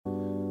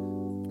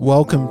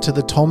Welcome to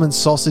the Tom and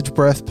Sausage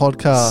Breath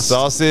podcast.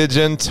 Sausage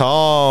and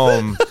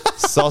Tom.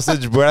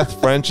 Sausage Breath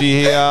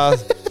Frenchie here.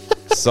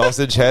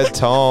 Sausage Head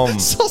Tom.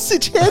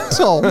 Sausage Head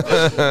Tom.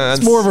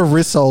 It's more of a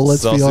rissole,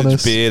 let's be honest.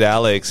 Sausage Beard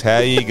Alex. How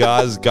you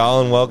guys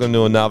going? Welcome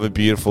to another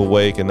beautiful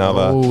week.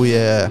 Oh,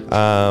 yeah.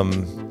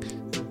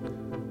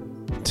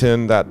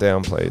 Turn that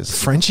down,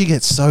 please. Frenchie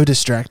gets so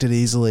distracted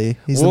easily.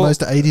 He's the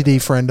most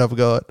ADD friend I've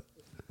got.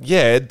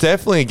 Yeah,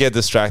 definitely get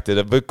distracted.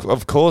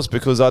 Of course,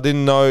 because I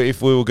didn't know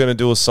if we were going to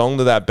do a song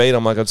to that beat.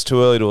 I'm like, it's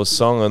too early to do a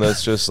song, and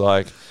it's just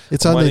like...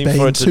 It's only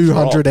been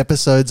 200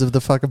 episodes of the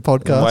fucking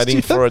podcast. I'm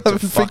waiting for it to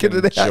fucking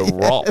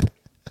drop.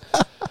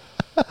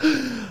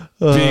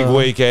 Big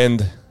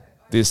weekend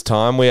this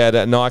time. We had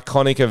an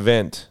iconic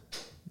event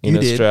in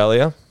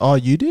Australia. Oh,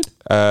 you did?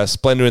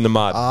 Splendour In The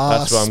Mud.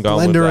 That's where I'm going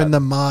with that. Splendour In The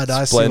Mud.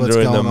 I see what's going on.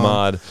 Splendour In The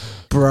Mud.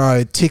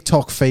 Bro,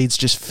 TikTok feeds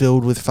just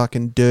filled with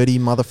fucking dirty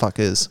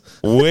motherfuckers.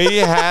 We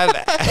had...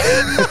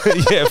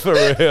 yeah, for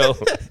real.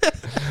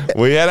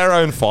 We had our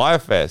own Fire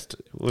Fest,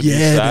 would you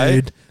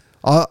say? Dude.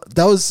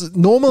 That was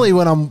normally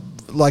when I'm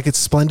like, it's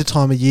Splendor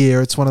time of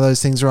year. It's one of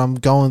those things where I'm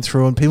going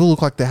through and people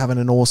look like they're having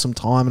an awesome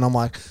time. And I'm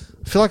like,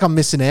 I feel like I'm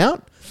missing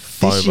out.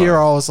 FOMO. This year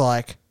I was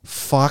like,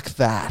 fuck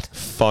that.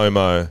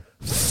 FOMO.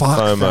 Fuck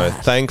FOMO.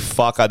 that. Thank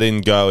fuck I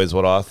didn't go is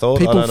what I thought.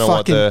 People I don't know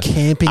what the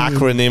camping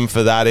acronym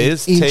for that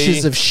is.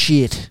 Inches of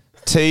shit.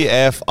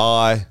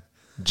 TFIG.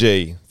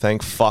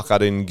 Thank fuck I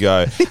didn't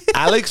go.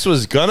 Alex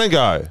was gonna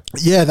go.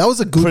 Yeah, that was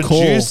a good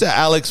call. Producer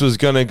Alex was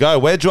gonna go.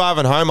 We're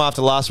driving home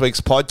after last week's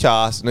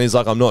podcast, and he's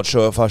like, I'm not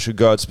sure if I should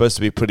go. It's supposed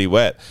to be pretty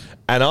wet.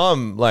 And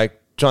I'm like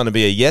trying to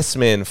be a yes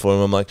man for him.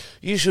 I'm like,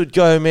 you should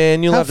go,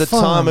 man. You'll have the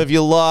time of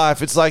your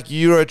life. It's like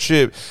Euro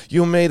trip.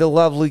 You'll meet a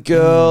lovely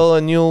girl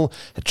and you'll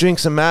drink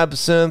some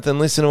absinthe and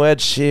listen to Ed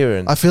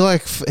Sheeran. I feel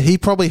like he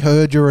probably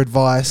heard your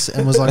advice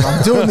and was like,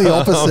 I'm doing the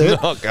opposite.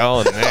 I'm not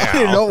going now. I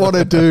do not want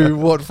to do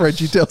what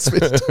Frenchie tells me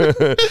to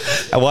do.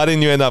 And why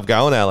didn't you end up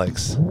going,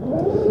 Alex?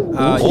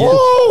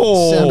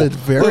 Whoa! Sounded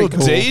very cool.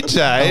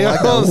 DJ.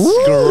 Like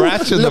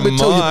scratching the Let me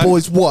tell you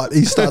boys what.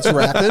 He starts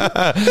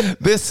rapping.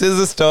 This is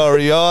a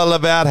story all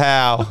about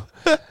how.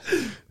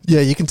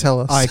 Yeah, you can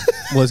tell us. I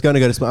was going to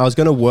go to... I was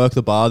going to work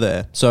the bar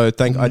there. So I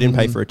didn't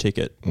pay for a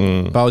ticket.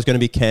 But I was going to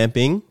be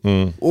camping.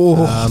 Oh,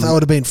 that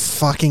would have been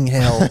fucking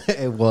hell.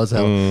 It was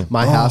hell.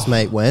 My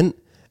housemate went.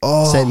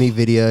 Sent me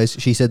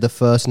videos. She said the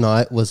first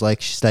night was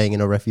like staying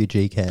in a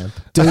refugee camp.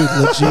 Dude,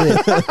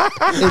 legit.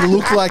 It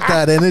looked like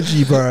that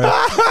energy, bro.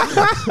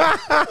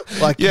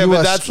 Like, yeah,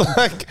 but that's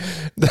like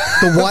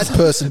the white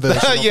person version.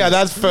 Yeah,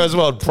 that's first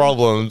world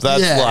problems.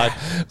 That's like,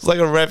 it's like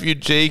a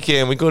refugee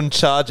camp. We couldn't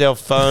charge our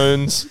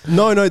phones.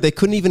 No, they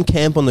couldn't even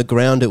camp on the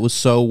ground. It was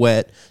so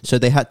wet. So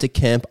they had to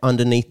camp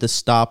underneath the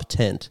staff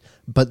tent.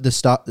 But the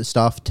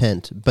staff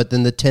tent. But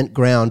then the tent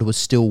ground was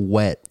still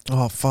wet.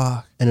 Oh,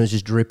 fuck. And it was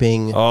just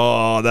dripping.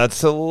 Oh,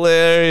 that's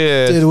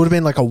hilarious. Dude, it would have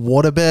been like a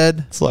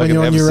waterbed. It's like when an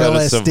you're on your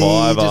episode of LSD,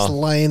 Survivor. just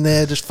laying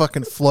there, just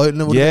fucking floating.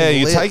 Yeah,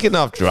 you take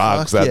enough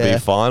drugs, Fuck that'd be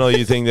fine. Or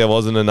you think there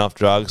wasn't enough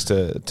drugs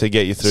to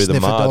get you through the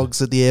Sniffer mud.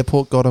 dogs at the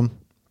airport got them.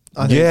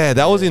 Yeah,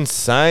 that was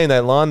insane. They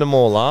lined them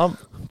all up.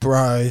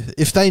 Bro,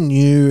 if they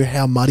knew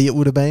how muddy it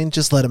would have been,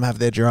 just let them have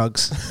their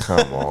drugs.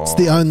 Come on. It's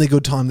the only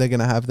good time they're going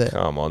to have there.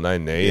 Come on, they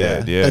need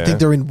it, yeah. They think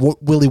they're in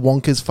Willy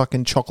Wonka's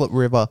fucking chocolate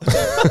river.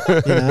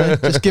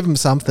 Just give them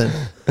something.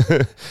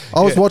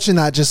 I was watching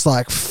that just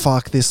like,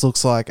 fuck, this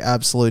looks like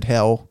absolute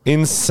hell.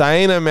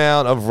 Insane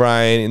amount of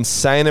rain,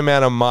 insane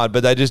amount of mud,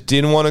 but they just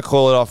didn't want to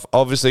call it off,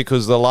 obviously,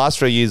 because the last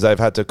 3 years they've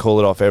had to call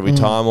it off every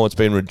time, or it's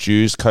been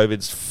reduced.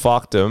 COVID's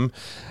fucked them.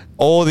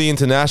 All the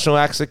international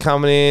acts are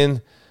coming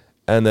in.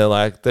 And they're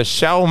like, the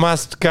show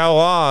must go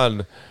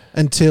on.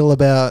 Until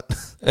about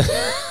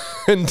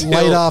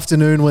late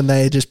afternoon when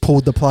they just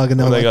pulled the plug and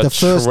they were like, the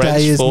first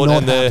day is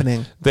not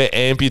happening. They're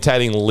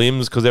amputating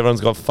limbs because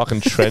everyone's got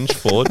fucking trench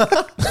foot.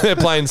 They're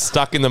playing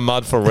stuck in the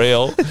mud for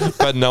real,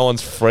 but no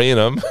one's freeing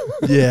them.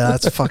 Yeah,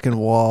 that's fucking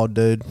wild,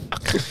 dude.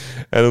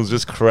 And it was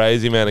just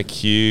crazy amount of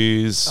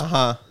queues,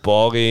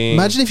 bogging.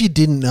 Imagine if you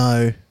didn't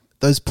know.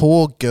 Those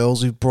poor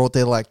girls who brought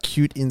their like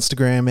cute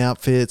Instagram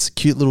outfits,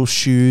 cute little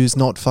shoes,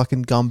 not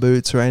fucking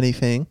gumboots or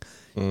anything.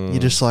 You're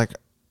just like,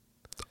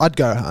 I'd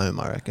go home,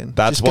 I reckon.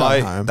 That's why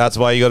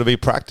you got to be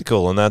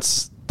practical, and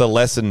that's the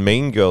lesson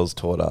Mean Girls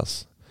taught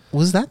us.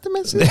 Was that the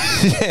message?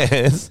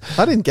 Yes.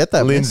 I didn't get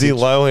that Lindsay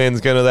message.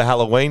 Lohan's going to the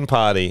Halloween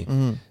party.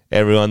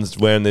 Everyone's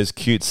wearing these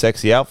cute,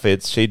 sexy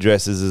outfits. She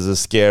dresses as a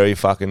scary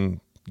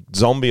fucking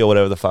zombie or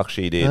whatever the fuck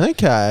she did.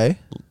 Okay.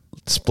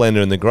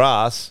 Splendour in the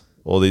Grass.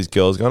 All these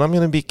girls going, I'm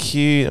going to be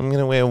cute, I'm going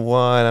to wear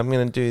white, I'm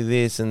going to do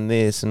this and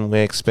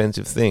wear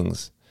expensive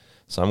things.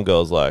 Some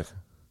girls like,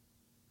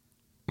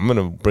 I'm going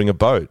to bring a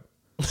boat.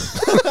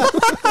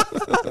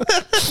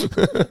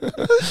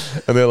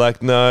 And they're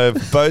like, no,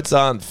 boats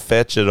aren't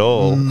fetch at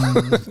all.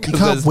 You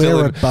can't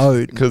wear a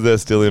boat. Because they're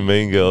still in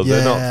Mean Girls. Yeah,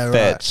 they're not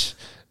fetch.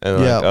 Right.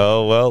 And like,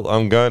 oh, well,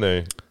 I'm going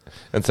to.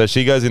 And so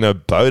she goes in a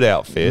boat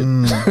outfit,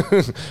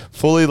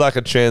 fully like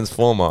a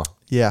transformer.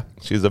 Yeah.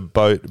 She's a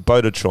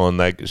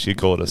Botatron, she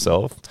called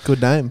herself. Good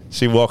name.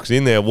 She walks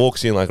in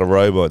like a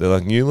robot. They're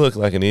like, you look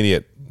like an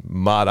idiot.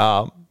 mud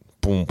up,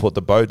 boom, put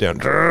the boat down,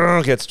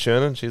 gets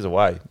churning, she's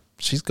away.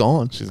 She's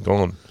gone. She's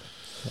gone.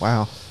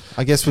 Wow.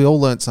 I guess we all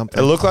learnt something.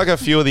 It looked like a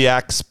few of the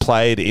acts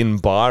played in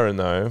Byron,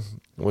 though,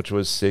 which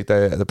was sick.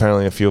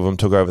 Apparently a few of them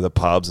took over the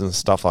pubs and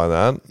stuff like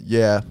that.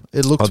 Yeah.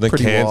 It looked on the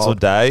pretty cancelled wild.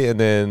 day, and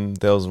then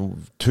there was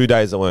 2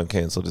 days that weren't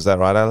cancelled. Is that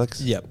right,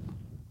 Alex? Yep.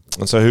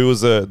 And so who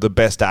was the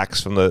best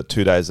acts from the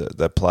 2 days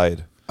that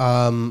played?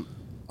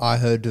 I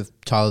heard of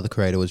Tyler the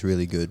Creator was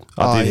really good.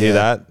 I did hear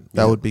that.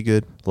 That would be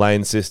good.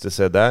 Lane's sister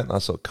said that. I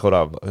caught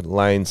up.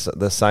 Lane,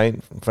 the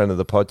Saint, friend of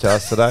the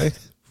podcast today.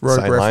 Road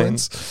Saint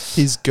reference.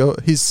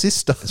 His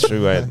sister. Lane. She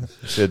went.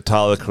 She said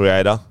Tyler the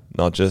Creator,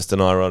 not just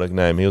an ironic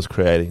name. He was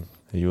creating.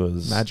 He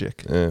was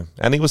magic. Yeah.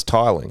 And he was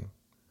tiling.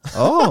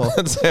 Oh.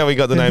 That's how we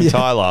got the name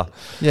Tyler.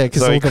 Yeah,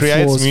 because so he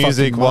creates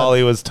music while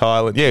he was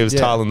tiling. Yeah, he was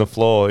tiling the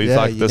floor. He's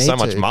like, there's so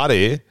much mud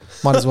here.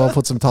 Might as well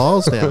put some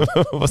tiles down.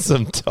 Put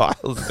some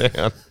tiles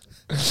down.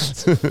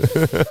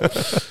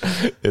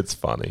 It's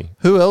funny.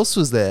 Who else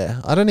was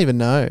there? I don't even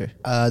know.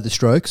 The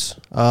Strokes,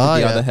 the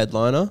other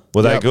headliner.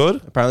 Were they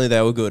good? Apparently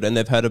they were good, and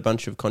they've had a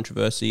bunch of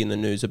controversy in the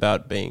news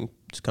about being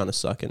just kind of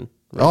sucking.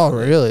 Oh,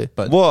 really?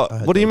 But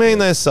What do you mean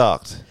they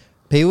sucked?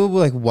 People were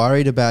like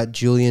worried about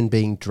Julian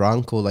being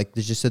drunk, or like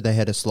they just said they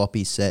had a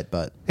sloppy set.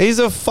 But He's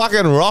a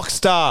fucking rock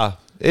star.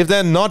 If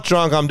they're not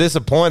drunk, I'm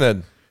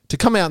disappointed. To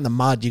come out in the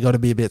mud, you got to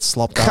be a bit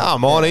slopped up.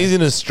 Come on, he's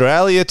in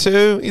Australia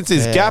too. It's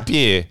his gap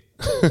year.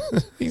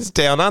 He's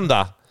down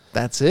under.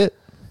 That's it.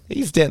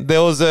 He's down.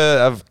 There was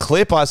a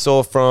clip I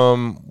saw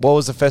from what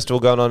was the festival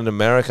going on in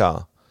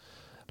America?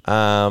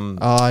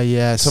 Oh,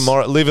 yes.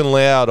 Tomorrow, Living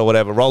Loud or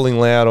whatever, Rolling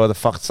Loud or the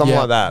fuck, something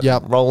like that.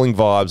 Yep. Rolling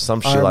Vibes,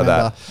 some shit like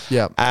that.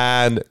 Yep.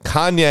 And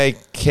Kanye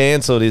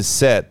cancelled his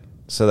set,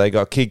 so they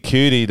got Kid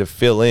Cudi to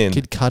fill in.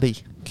 Kid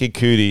Cudi. Kid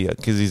Cudi,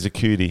 because he's a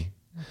cutie.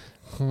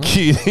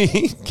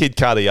 Cutie, Kid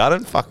Cudi. I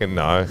don't fucking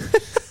know.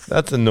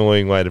 That's an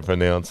annoying way to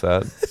pronounce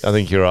that. I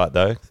think you're right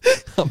though.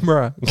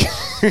 Right.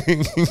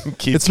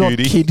 Kid It's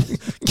Cudi. not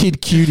Kid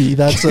Cutie.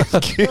 That's a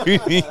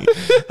Cutie.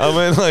 I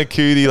meant like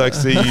cutie, like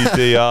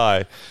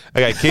Cudi.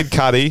 Okay, Kid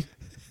Cudi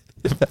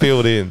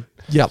filled in.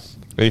 Yep.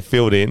 He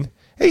filled in.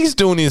 He's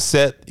doing his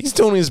set. He's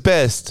doing his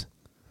best.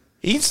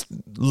 He's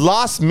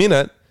last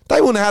minute.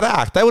 They wouldn't have had to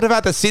act. They would have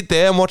had to sit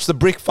there and watch the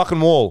brick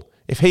fucking wall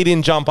if he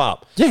didn't jump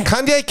up. Yeah.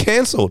 Kanye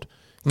cancelled.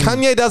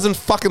 Kanye doesn't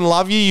fucking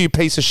love you, you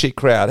piece of shit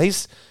crowd.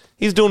 He's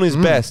doing his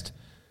best.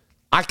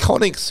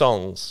 Iconic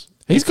songs.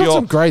 He's got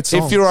some great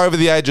songs. If you're over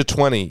the age of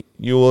 20,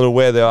 you will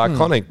aware they're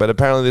iconic. But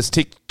apparently this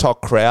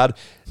TikTok crowd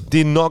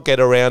did not get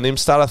around him,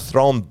 started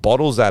throwing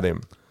bottles at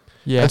him.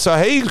 Yeah. And so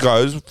he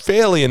goes,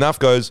 fairly enough,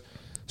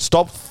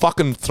 stop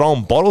fucking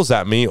throwing bottles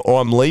at me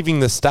or I'm leaving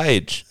the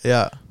stage.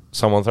 Yeah.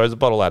 Someone throws a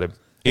bottle at him.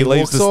 He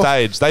leaves walks the off.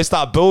 stage. They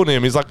start booing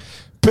him. He's like,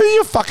 boo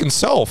your fucking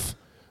self.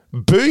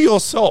 Boo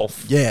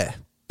yourself. Yeah.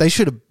 They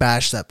should have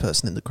bashed that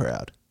person in the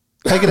crowd.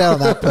 Take it out on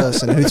that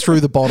person who threw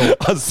the bottle.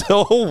 I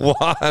saw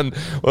one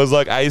was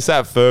like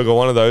ASAP Ferg,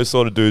 one of those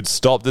sort of dudes,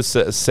 stopped the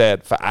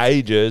set for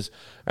ages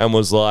and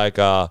was like,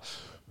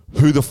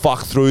 who the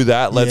fuck threw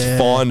that? Let's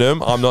find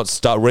him. I'm not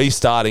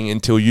restarting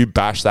until you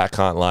bash that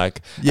cunt.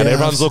 Like, Yeah, and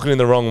everyone's looking in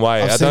the wrong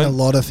way. I've seen a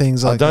lot of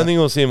things like I don't that. think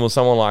it was him or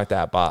someone like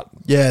that, but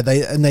Yeah,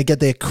 they get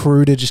their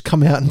crew to just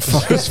come out and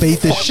fucking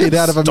beat the shit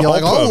out of them. You're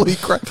like, stop 'em. holy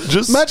crap.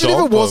 Just Imagine if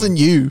stop it wasn't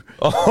you.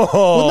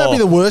 Oh. Wouldn't that be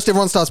the worst?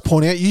 Everyone starts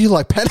pointing at you, you're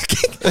like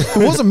panicking.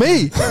 It wasn't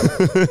me.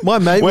 My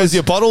mate where's was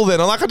your bottle then?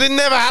 I'm like, I didn't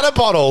never had a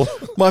bottle.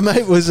 my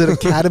mate was at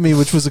Academy,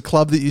 which was a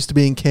club that used to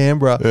be in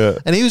Canberra. Yeah.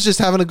 And he was just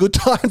having a good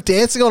time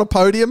dancing on a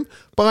podium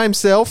by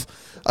himself.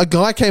 A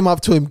guy came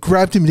up to him,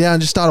 grabbed him down,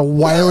 just started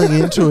wailing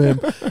into him.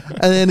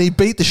 And then he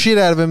beat the shit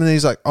out of him and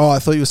he's like, oh, I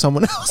thought you were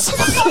someone else.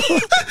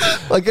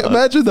 Like,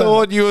 imagine that.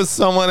 Thought you were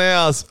someone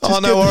else. Oh,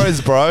 no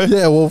worries, bro.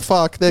 Yeah, well,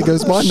 fuck. There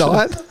goes my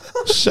night.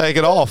 Shake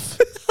it off.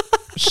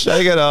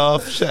 Shake it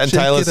off. And Shake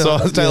Taylor it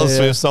off. Taylor Yeah,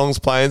 Swift songs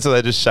playing, so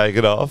they just shake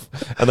it off.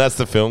 And that's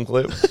the film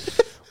clip.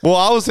 Well,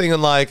 I was thinking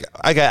like,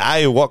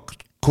 okay, what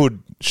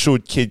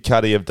should Kid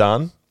Cudi have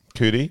done?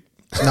 Cudi?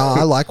 No,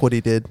 I like what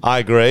he did. I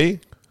agree.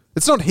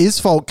 It's not his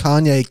fault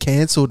Kanye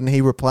cancelled and he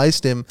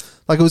replaced him.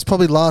 Like, it was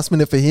probably last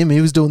minute for him. He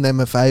was doing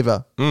them a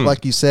favor.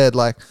 Like you said,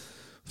 like,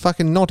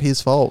 fucking not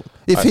his fault.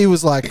 If he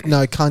was like,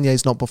 no,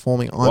 Kanye's not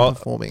performing, I'm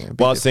performing. It'd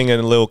be Well, I was thinking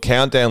a little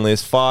countdown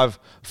list. Five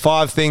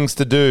things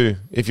to do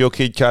if you're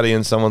Kid Cudi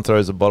and someone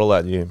throws a bottle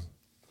at you.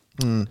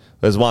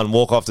 There's one,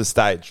 walk off the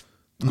stage.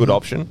 Good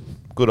option.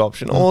 Good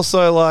option.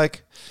 Also,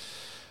 like,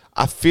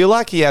 I feel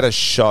like he had a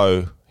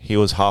show he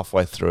was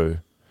halfway through.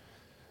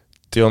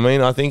 Do you know what I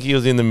mean? I think he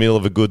was in the middle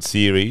of a good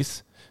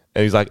series.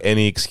 And he's like,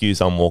 any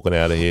excuse, I'm walking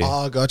out of here.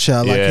 Oh,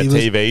 gotcha. Like, Yeah, he was,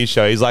 TV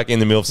show. He's like in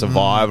the middle of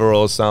Survivor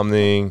or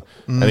something,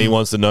 and he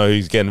wants to know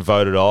who's getting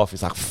voted off.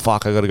 He's like,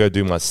 "Fuck, I got to go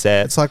do my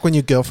set." it's like when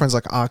your girlfriend's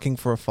like arcing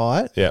for a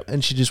fight. Yep.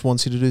 And she just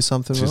wants you to do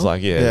something. She's wrong.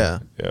 like, "Yeah,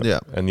 Yeah.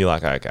 and you're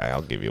like, "Okay,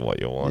 I'll give you what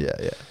you want."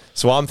 Yeah.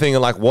 So I'm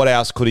thinking, like, what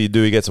else could he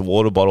do? He gets a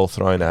water bottle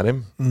thrown at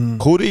him.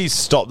 Could he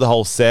stop the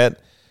whole set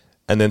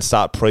and then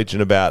start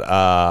preaching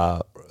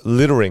about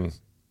littering?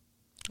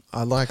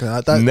 I like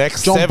that.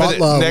 Next John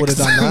Butler would have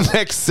done that.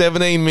 Next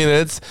 17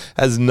 minutes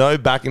has no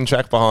backing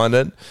track behind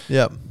it.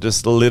 Yep.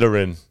 Just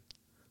littering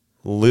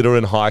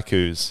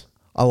haikus.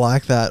 I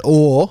like that.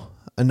 Or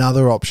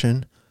another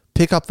option,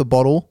 pick up the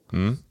bottle.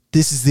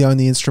 This is the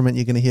only instrument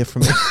you're going to hear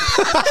from me.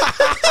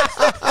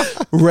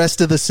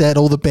 Rest of the set,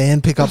 all the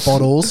band pick up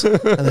bottles, and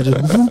they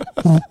just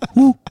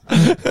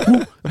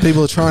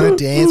people are trying to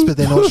dance, but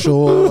they're not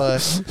sure. Like,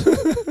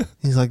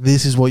 he's like,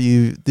 "This is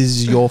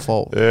your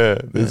fault." Yeah,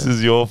 this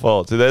is your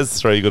fault. So there's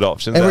 3 good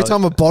options. Every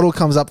time a bottle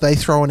comes up, they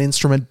throw an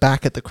instrument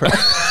back at the crowd.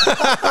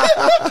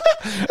 I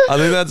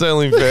think that's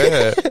only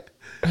fair.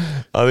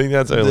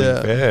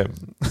 Fair.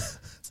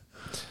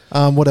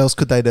 What else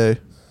could they do?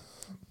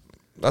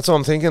 That's what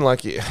I'm thinking.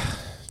 Like, you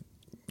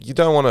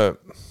don't want to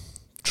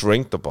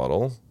drink the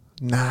bottle.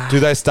 Nah. Do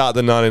they start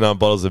the 99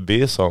 bottles of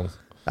beer song?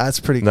 That's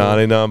pretty cool.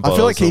 99 bottles. I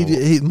feel like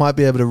he might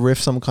be able to riff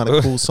some kind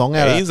of cool song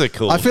out of it. He's a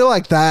cool. I feel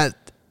like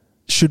that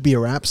should be a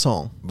rap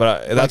song.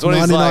 But like that's what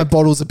 99 he's like.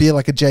 bottles of beer,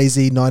 like a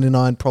Jay-Z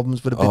 99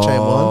 problems with a bitch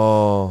ain't one.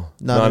 Oh,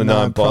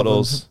 99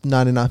 bottles.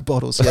 99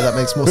 bottles. Yeah, that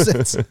makes more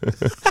sense.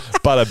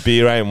 But a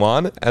beer ain't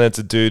one, and it's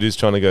a dude who's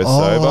trying to go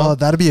Oh, sober.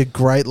 that'd be a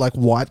great like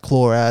White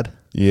Claw ad.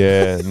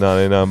 Yeah,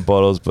 99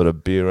 bottles, but a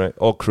beer ain't.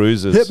 Or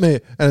cruisers. Hit me.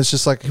 And it's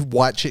just like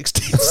white chicks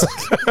tits.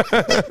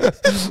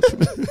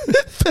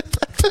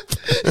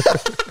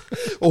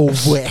 Or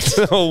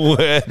wet. All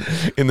wet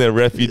in their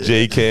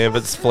refugee camp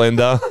at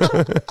Splendour.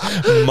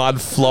 Mud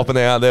flopping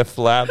out their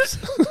flaps.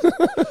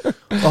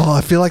 Oh,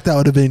 I feel like that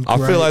would have been great.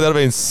 I feel like that would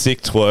have been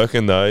sick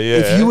twerking though, yeah.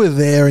 If you were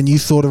there and you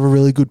thought of a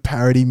really good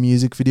parody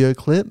music video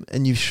clip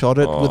and you shot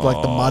it with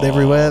like the mud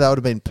everywhere, that would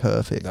have been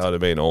perfect. That would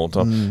have been all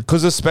time.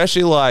 Because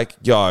especially like,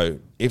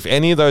 if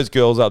any of those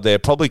girls up there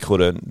probably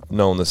couldn't,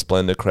 knowing the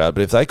Splendour crowd,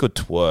 but if they could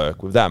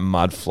twerk with that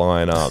mud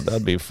flying up,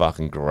 that'd be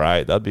fucking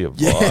great. That'd be a vibe.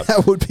 Yeah,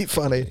 that would be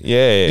funny.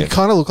 Yeah. You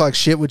kind of look like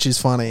shit, which is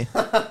funny.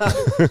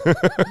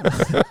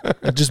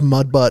 Just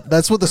Mud-Butt.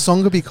 That's what the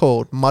song could be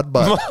called.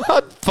 Mud-Butt.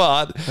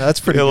 Mud-Butt. That's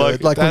pretty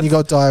good. Like when you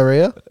got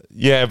diarrhea.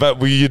 Yeah, but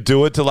will you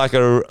do it to like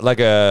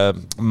a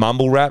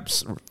mumble rap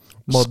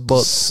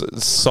Mud-Butt.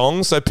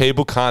 song so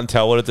people can't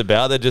tell what it's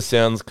about? That just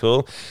sounds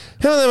cool.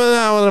 That's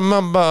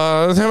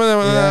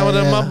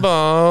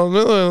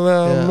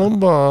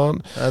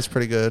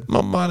pretty good.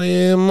 My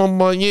body, my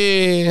body,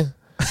 yeah.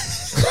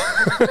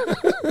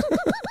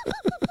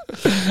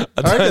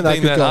 I don't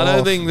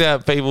think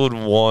that people would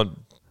want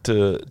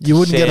to. You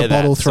wouldn't get a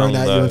bottle that thrown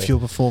song, at though. you if you're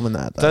performing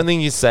that. I don't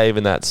think you're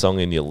saving that song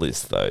in your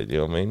list, though. Do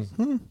you know what I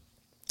mean?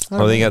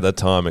 I think at the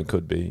time it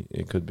could be a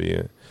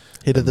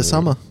hit of the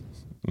summer.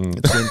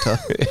 It's winter.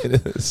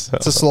 It's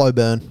a slow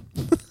burn.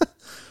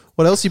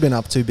 What else you been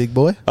up to, big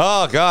boy?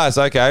 Oh, guys,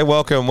 okay,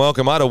 welcome. I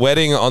had a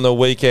wedding on the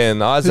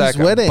weekend. Isaac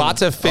wedding?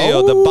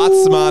 Butterfield, the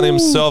Buttsman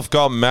himself,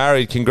 got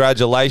married.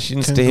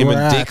 Congratulations to him and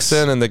Congrats.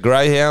 Dixon and the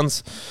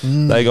Greyhounds.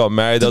 They got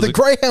married. Did the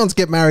Greyhounds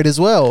get married as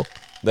well?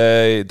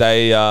 What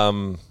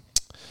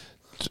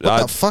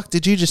What the fuck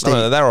did you just eat?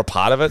 No, they were a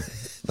part of it.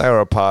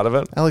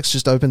 Alex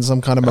just opened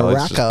some kind of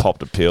Alex maraca. just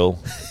popped a pill.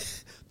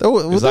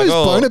 Were those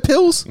boner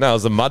pills? No, it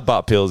was the mud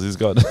butt pills he's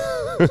got.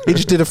 He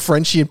just did a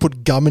Frenchie and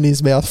put gum in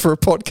his mouth for a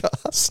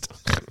podcast.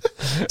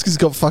 It's because he's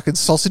got fucking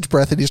sausage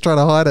breath and he's trying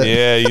to hide it.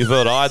 Yeah, you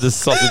thought I had the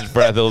sausage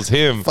breath. It was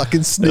him.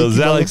 Fucking It sneaky was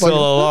Alex motherfucker.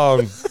 all along.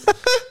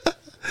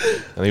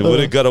 And he would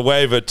have got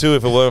away with it too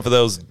if it weren't for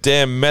those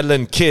damn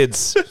meddling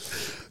kids.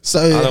 So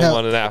I don't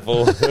want an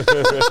apple.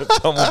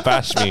 Tom will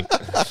bash me.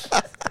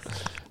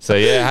 So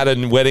yeah, had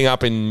a wedding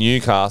up in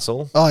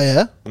Newcastle. Oh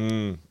yeah.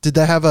 Did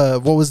they have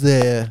what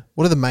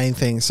are the main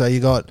things? So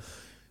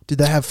did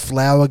they have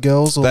flower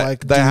girls or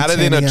They had it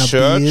in a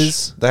church.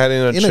 Beers? They had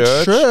it in a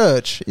a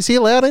church. Is he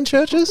allowed in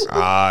churches?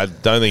 I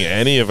don't think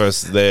any of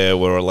us there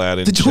were allowed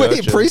in Did you churches. wear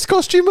a priest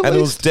costume at And it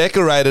was least?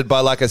 decorated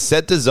by like a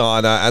set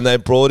designer, and they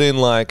brought in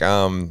like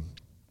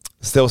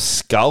there were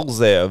skulls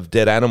there of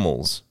dead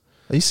animals.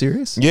 Are you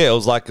serious? Yeah, it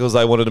was like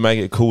they wanted to make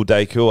it a cool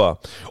decor.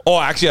 Oh,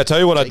 actually, I tell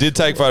you what, I did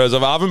take photos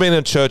of. I haven't been in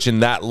a church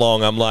in that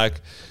long. I'm like,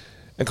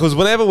 because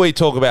whenever we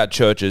talk about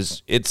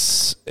churches,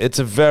 it's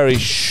a very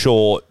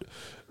short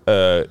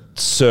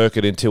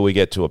circuit until we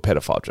get to a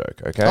pedophile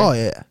joke. Okay. Oh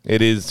yeah.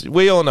 It is.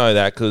 We all know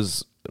that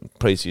because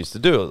priests used to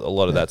do a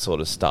lot of that sort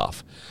of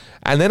stuff.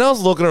 And then I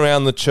was looking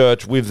around the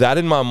church with that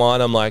in my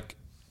mind. I'm like,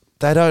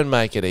 they don't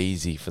make it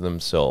easy for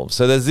themselves.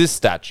 So there's this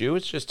statue.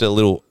 It's just a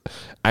little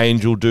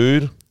angel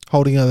dude.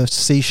 Holding a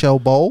seashell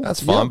bowl.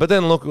 That's fine. Yep. But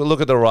then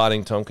look at the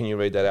writing, Tom. Can you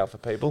read that out for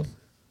people?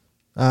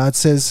 It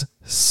says,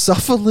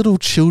 "Suffer little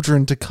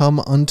children to come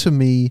unto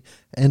me,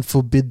 and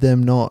forbid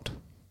them not."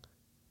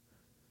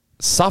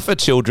 Suffer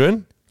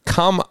children,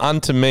 come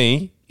unto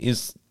me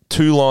is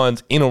 2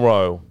 lines in a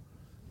row.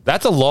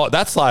 That's a lot.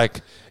 That's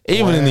like,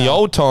 even in the Wow.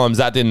 old times,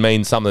 that didn't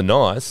mean something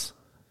nice.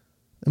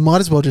 It might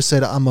as well just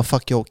said, "I'ma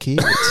fuck your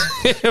kids."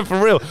 Yeah,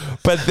 for real.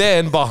 But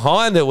then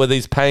behind it were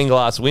these pane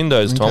glass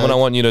windows, Tom, Okay. and I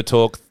want you to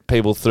talk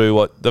people through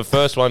what the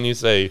first one you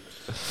see.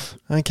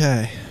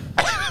 Okay.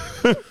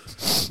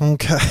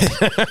 Okay.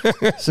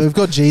 So we've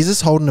got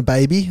Jesus holding a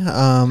baby.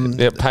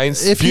 Yeah,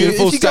 paints If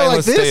beautiful you go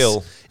like stainless this,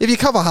 steel. If you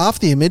cover half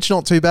the image,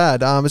 not too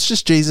bad. It's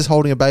just Jesus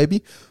holding a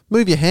baby.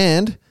 Move your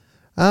hand.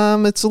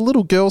 It's a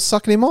little girl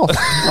sucking him off,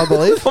 I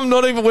believe.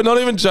 We're not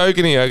even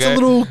joking here, okay?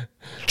 It's a little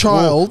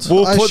child.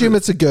 I assume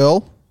it's a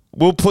girl.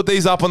 We'll put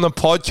these up on the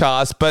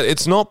podcast, but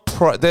it's not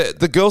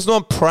the girl's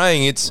not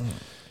praying. It's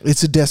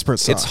a desperate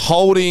sign. It's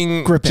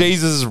holding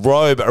Jesus'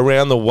 robe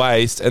around the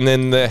waist, and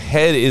then the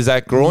head is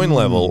at groin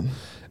level.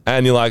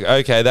 And you're like,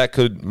 okay,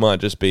 that might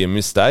just be a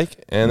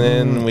mistake. And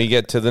then we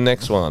get to the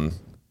next one.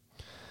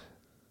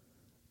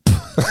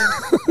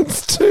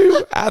 It's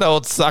two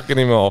adults sucking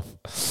him off.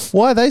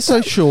 Why are they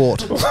so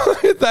short?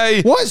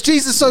 Why is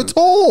Jesus so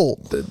tall?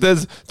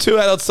 There's two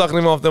adults sucking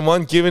him off, then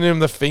one giving him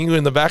the finger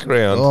in the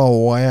background. Oh,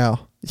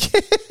 wow.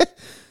 Yeah.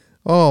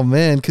 Oh,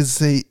 man, because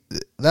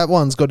that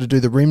one's got to do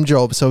the rim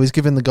job. So he's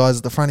giving the guys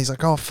at the front, he's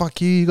like, oh,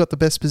 fuck you, you got the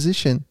best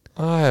position.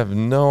 I have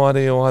no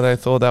idea why they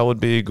thought that would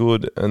be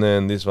good, and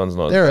then this one's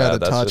not. They're bad. out of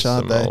That's touch, just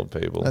aren't some they? Old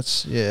people.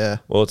 Yeah.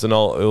 Well, it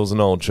was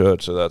an old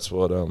church, so that's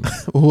what.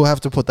 We'll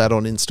have to put that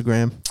on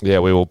Instagram. Yeah,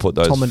 we will put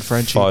those Tom and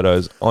Frenchie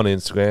photos on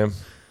Instagram.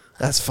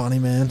 That's funny,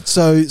 man.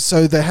 So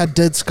they had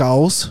dead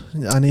skulls.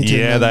 I need to.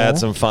 Yeah, they had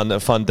some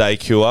fun day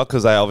cure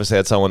because they obviously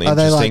had someone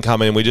interesting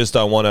come in. We just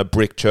don't want a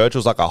brick church. It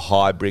was like a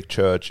high brick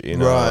church in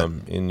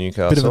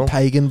Newcastle. Bit of a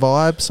pagan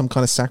vibe, some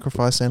kind of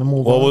sacrifice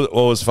animal. What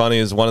was funny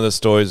is one of the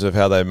stories of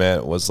how they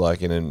met was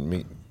like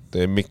in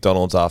the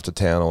McDonald's after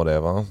town or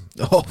whatever.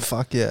 Oh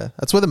fuck yeah,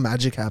 that's where the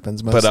magic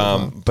happens.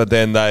 But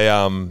then they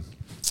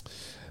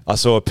I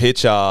saw a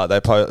picture.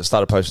 They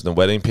started posting the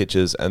wedding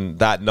pictures, and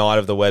that night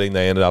of the wedding,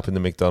 they ended up in the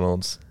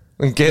McDonald's.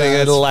 And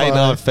getting a late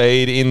night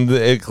feed in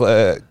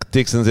the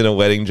Dixon's in a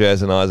wedding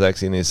dress and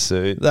Isaac's in his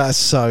suit. That's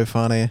so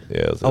funny.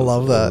 Yeah, I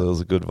love that. It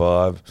was a good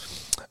vibe.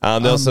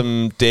 There was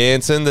some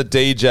dancing. The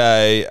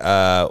DJ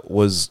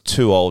was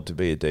too old to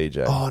be a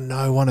DJ. Oh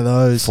no, one of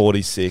those.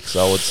 46,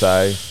 I would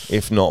say,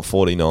 if not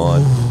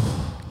 49.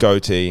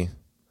 Goatee.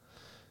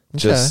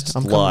 Just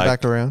I'm coming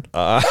back around.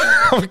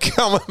 I'm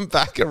coming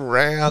back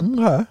around.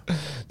 Okay.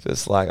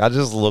 Just like I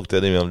just looked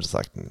at him. I'm just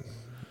like,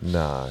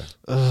 no.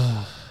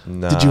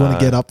 No. Did you want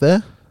to get up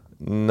there?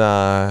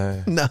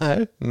 No.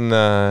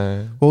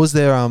 No. What was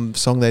their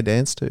song they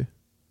danced to?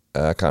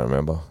 I can't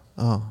remember.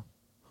 Oh.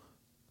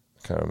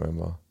 Can't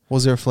remember.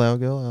 Was there a flower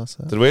girl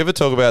outside? Did we ever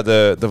talk about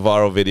the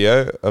viral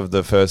video of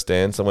the first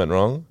dance that went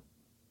wrong?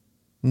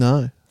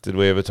 No. Did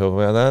we ever talk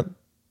about that?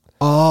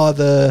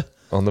 Oh,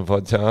 on the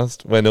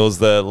podcast when it was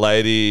the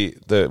lady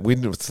I think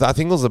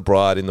it was the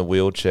bride in the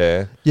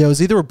wheelchair. Yeah, it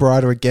was either a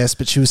bride or a guest,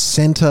 but she was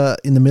center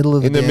in the middle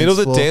of the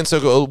dance floor. Dance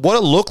circle. What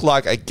it looked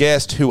like a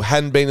guest who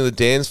hadn't been to the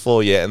dance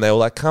floor yet, and they were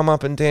like, come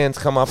up and dance.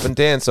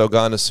 So a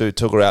guy in a suit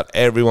took her out.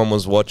 Everyone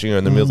was watching her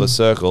in the middle of the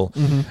circle,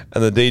 and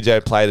the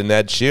DJ played an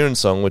Ed Sheeran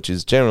song, which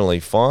is generally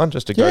fine,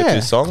 just a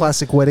go-to song.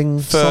 Classic wedding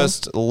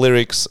First song.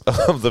 Lyrics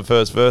of the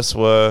first verse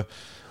were,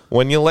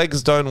 when your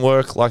legs don't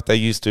work like they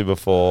used to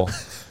before.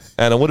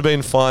 And it would have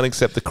been fine,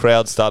 except the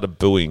crowd started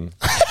booing.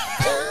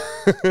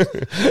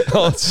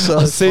 I'll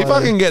see if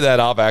I can get that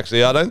up,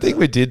 actually. I don't think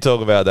we did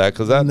talk about that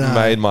because that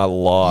made my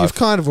life. You've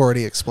kind of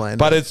already explained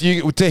but it.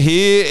 But to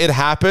hear it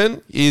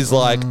happen is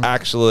like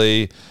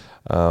actually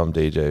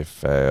DJ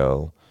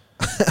fail,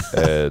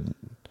 Ed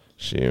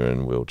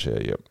Sheeran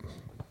wheelchair. Yep,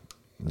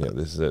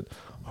 this is it.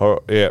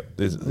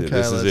 This is it.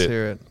 Let's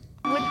hear it.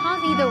 Would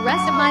haunt me the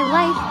rest of my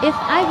life if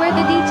I were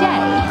the DJ.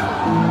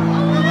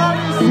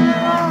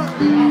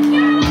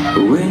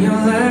 When your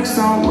legs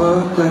don't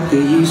work like they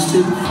used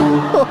to before.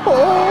 Would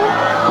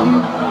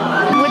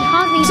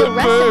haunt me the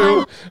rest of my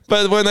life.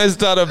 But when they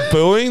started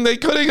booing, they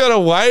could have got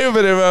away with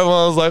it. Everyone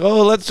was like,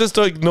 oh, let's just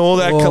ignore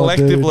that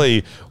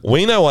collectively. Dude.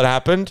 We know what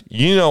happened.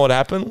 You know what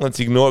happened. Let's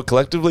ignore it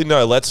collectively.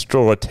 No, let's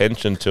draw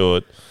attention to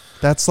it.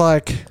 That's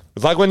like...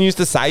 It's like when you used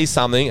to say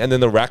something and then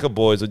the Racker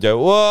boys would go,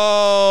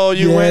 whoa,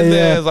 you went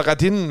there. It's like, I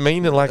didn't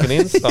mean it like an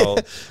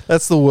insult.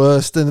 That's the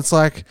worst. And it's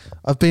like,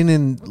 I've been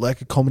in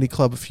like a comedy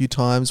club a few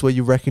times where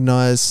you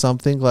recognize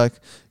something, like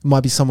it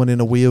might be someone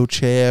in a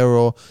wheelchair,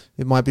 or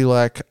it might be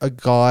like a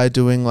guy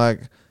doing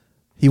like,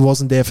 he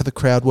wasn't there for the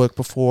crowd work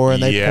before,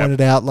 and they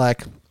pointed out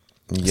like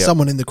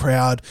someone in the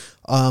crowd.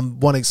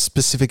 One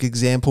specific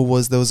example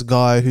was there was a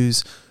guy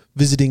who's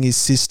visiting his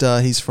sister.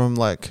 He's from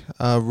like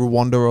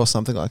Rwanda or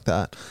something like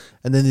that.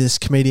 And then this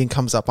comedian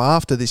comes up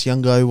after, this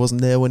young guy who wasn't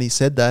there when he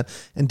said that,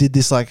 and did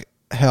this like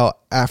how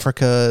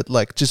Africa,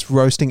 like just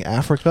roasting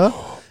Africa.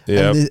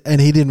 And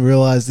he didn't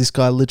realize this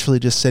guy literally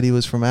just said he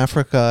was from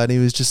Africa, and he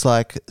was just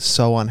like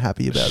so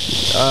unhappy about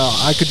it.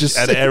 I could just...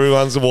 And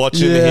everyone's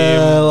watching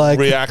him like,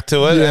 react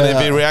to it. And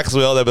if he reacts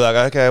well, they'll be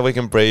like, okay, we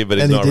can breathe, but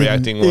he's not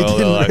reacting well.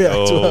 They're like,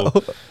 oh.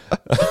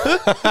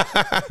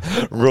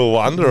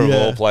 Rwanda of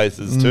all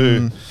places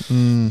too.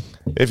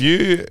 If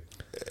you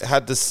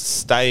had to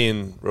stay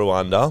in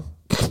Rwanda,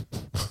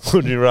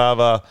 would you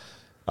rather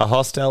a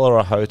hostel or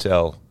a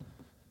hotel?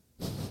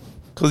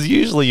 Because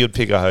usually you'd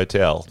pick a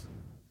hotel.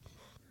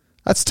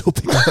 I'd still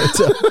pick a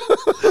hotel.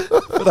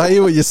 But I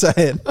hear what you're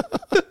saying.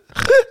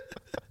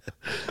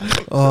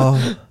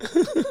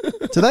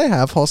 Do they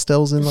have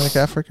hostels in like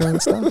Africa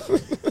and stuff?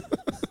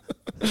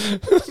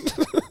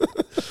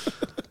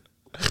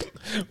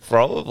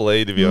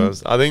 Probably, to be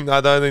honest. I don't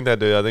think they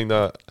do. I think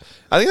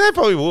they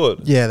probably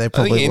would. Yeah, they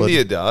probably I think would.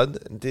 India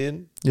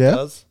did. Yeah?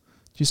 Does.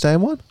 Do you stay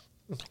in one?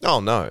 Oh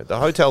no, the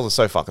hotels are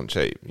so fucking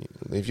cheap.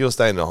 If you're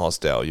staying in a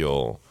hostel,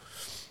 you're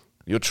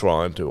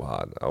trying too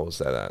hard. I will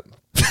say that.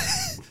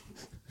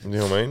 You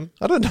know what I mean?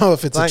 I don't know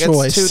if it's Like a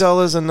choice. it's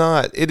 $2 a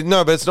night.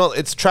 No, but it's not.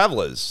 It's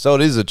travelers, so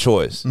it is a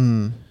choice.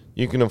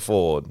 You can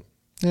afford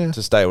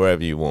to stay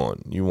wherever you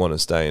want. You want to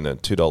stay in a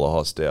 $2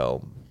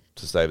 hostel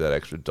to save that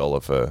extra dollar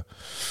for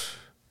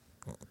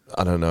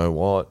I don't know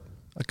what.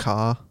 A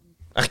car.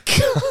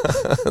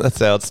 That's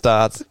how it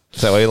starts.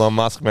 That's how Elon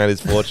Musk made his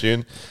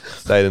fortune.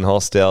 Stayed in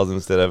hostels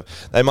instead of.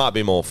 They might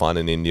be more fun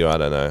in India. I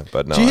don't know.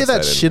 But no. Do you hear I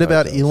that stayed shit in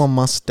about hotels. Elon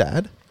Musk's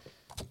dad?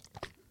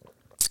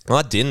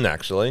 I didn't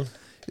actually.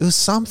 It was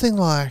something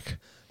like,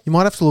 you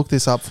might have to look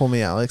this up for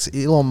me, Alex.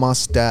 Elon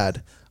Musk's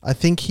dad. I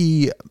think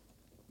he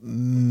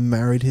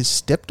married his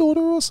stepdaughter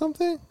or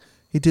something.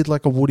 He did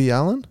like a Woody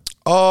Allen.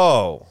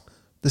 Oh.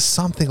 There's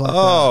something like that.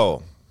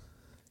 Oh.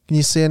 Can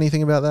you see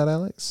anything about that,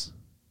 Alex?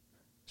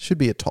 Should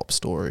be a top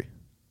story.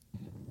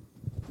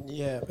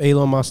 Yeah.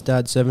 Elon Musk's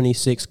dad,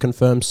 76,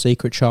 confirmed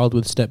secret child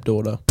with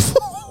stepdaughter.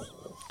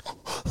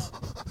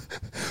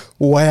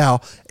 Wow.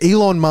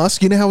 Elon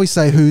Musk, you know how we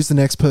say who's the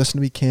next person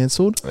to be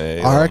cancelled?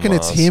 Elon I reckon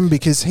Musk. it's him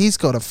because he's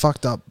got a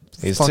fucked up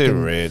He's fucking, too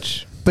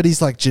rich. But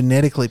he's like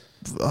genetically,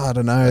 I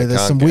don't know. They There's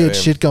can't some get weird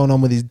him. shit going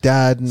on with his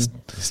dad. And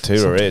He's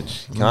too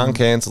rich. Can't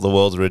cancel the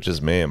world's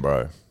richest man,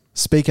 bro.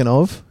 speaking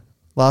of,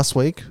 last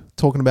week,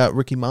 talking about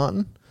Ricky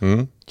Martin,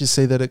 did you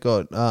see that it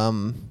got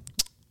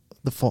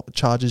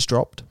charges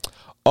dropped?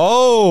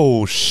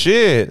 Oh,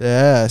 shit.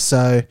 Yeah,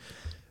 so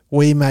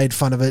we made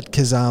fun of it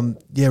because,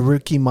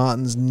 Ricky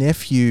Martin's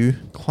nephew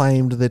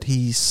claimed that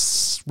he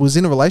was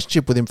in a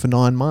relationship with him for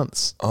 9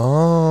 months.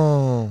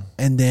 Oh.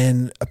 And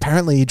then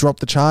apparently he dropped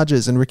the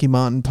charges and Ricky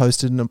Martin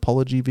posted an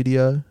apology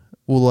video,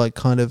 or like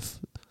kind of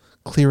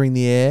clearing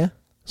the air.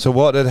 So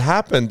what had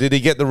happened? Did he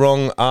get the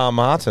wrong R.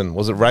 Martin?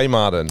 Was it Ray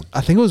Martin?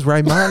 I think it was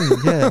Ray Martin,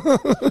 yeah.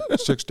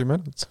 60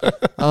 Minutes.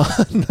 No,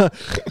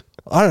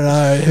 I don't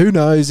know. Who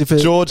knows if it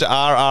George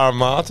R.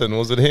 Martin,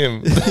 was it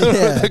him?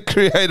 The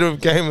creator of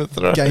Game of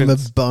Thrones. Game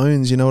of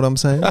Bones, you know what I'm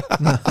saying?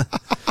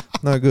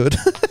 No good.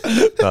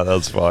 No, that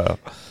was fire.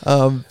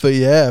 But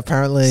yeah,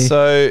 apparently.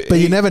 So, but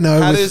you never know.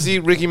 How with- does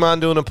Ricky Martin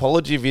do an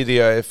apology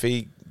video if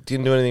he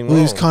didn't do anything Well, wrong?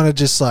 he was kind of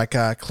just like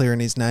clearing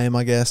his name,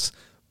 I guess.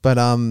 But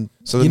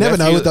So the you never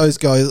know nephew- with those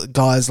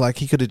guys. Like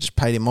he could have just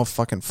paid him off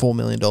fucking $4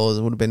 million.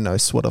 It would have been no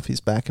sweat off his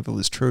back if it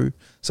was true.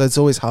 So it's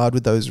always hard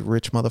with those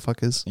rich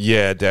motherfuckers.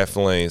 Yeah,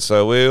 definitely.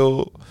 So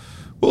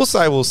we'll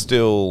say we're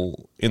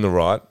still in the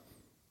right.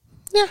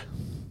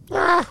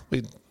 Yeah.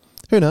 We,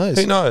 Who knows?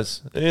 who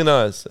knows? Who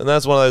knows? And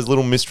that's one of those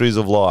little mysteries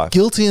of life.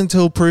 Guilty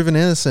until proven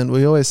innocent.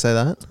 We always say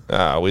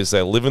that. We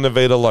say live in the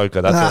Vita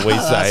Loca. That's what we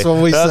say. That's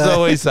what we say. That's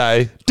what we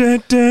say.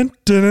 Dun, dun,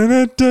 dun,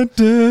 dun, dun,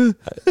 dun.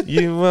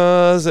 You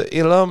was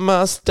Elon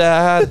Musk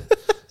dad.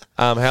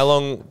 How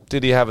long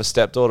did he have a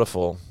stepdaughter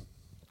for?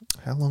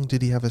 How long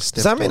did he have a Does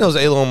step? that mean it was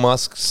Elon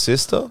Musk's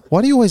sister?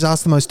 Why do you always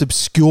ask the most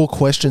obscure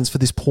questions for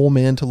this poor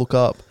man to look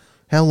up?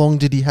 How long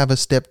did he have a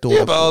stepdaughter?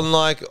 Yeah, but for? I'm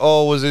like,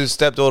 was his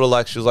stepdaughter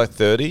like she was like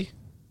 30?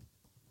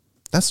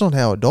 That's not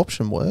how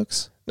adoption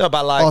works. No,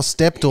 but like,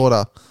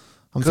 Stepdaughter.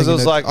 because it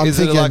was like, is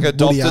it like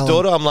adopted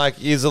daughter? I'm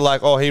like, is it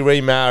like, he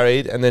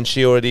remarried and then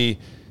she already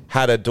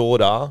had a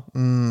daughter? Do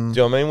you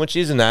know what I mean? Which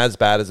isn't as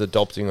bad as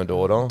adopting a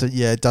daughter.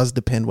 Yeah, it does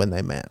depend when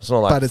they met. It's not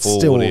like but it's full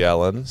still Woody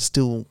Allen.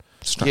 Still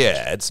strange.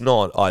 Yeah, it's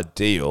not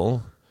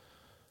ideal.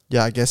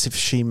 Yeah, I guess if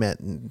she met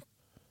and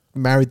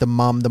married the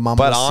mum But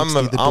was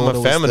 60, the I'm daughter a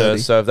was 30.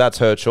 feminist, so if that's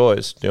her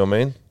choice, do you know what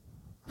I mean?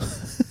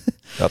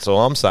 That's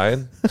all I'm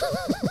saying.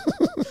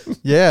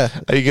 Yeah,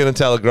 Are you going to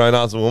tell a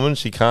grown-ass woman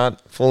she can't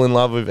fall in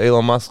love with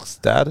Elon Musk's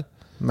dad?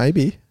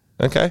 maybe.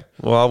 Okay.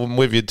 Well, I'm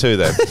with you too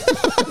then.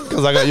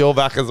 Because I got your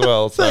back as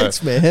well. So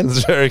Thanks, man.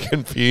 It's very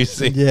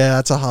confusing. Yeah,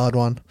 that's a hard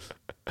one.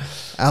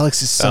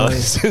 Alex is sorry.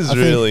 Alex is I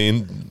think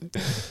really...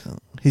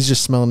 He's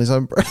just smelling his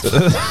own breath.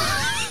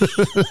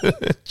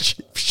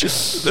 Cheap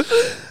shit.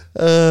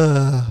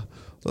 Well,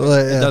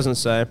 It yeah. doesn't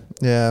say.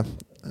 Yeah.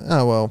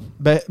 Oh, well.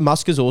 But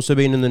Musk has also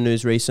been in the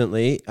news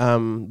recently.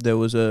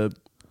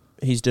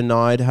 He's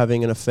denied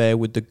having an affair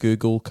with the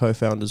Google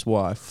co-founder's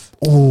wife.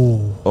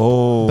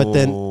 Oh. But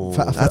then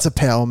That's a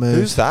power move.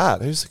 Who's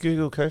that? Who's the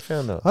Google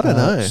co-founder? I don't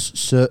know.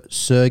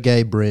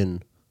 Sergey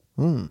Brin.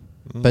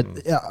 But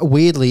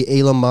weirdly,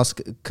 Elon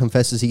Musk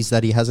confesses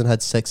that he hasn't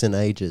had sex in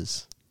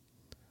ages.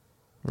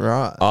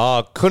 Right.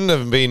 Oh, couldn't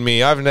have been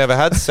me. I've never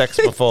had sex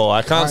before.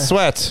 I can't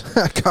sweat.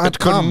 I can't It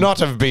could come. not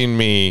have been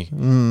me.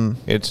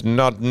 It's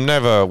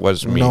never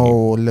was me.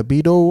 No.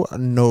 Libido,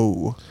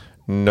 no.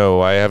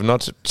 No, I have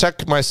not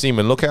checked my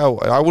semen. Look how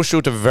I will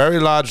shoot a very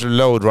large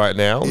load right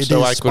now, It so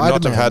is I could not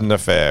have Spider-Man. had an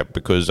affair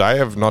because I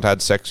have not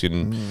had sex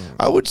in,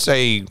 I would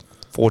say,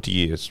 40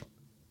 years.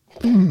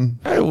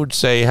 I would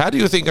say, how do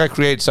you think I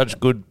create such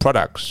good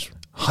products?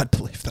 I'd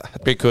believe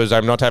that. Because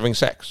I'm not having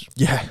sex.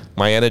 Yeah.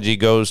 My energy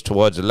goes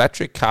towards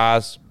electric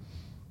cars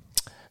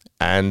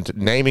and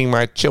naming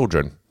my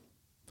children.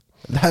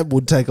 That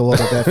would take a lot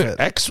of effort.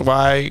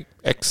 XY,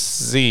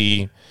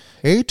 XZ,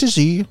 A to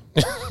Z,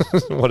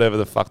 whatever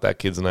the fuck that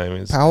kid's name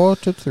is. power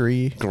to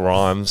 3.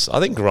 Grimes. I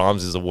think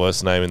Grimes is the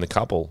worst name in the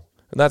couple.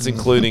 And that's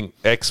including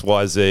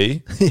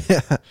XYZ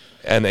Yeah.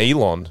 and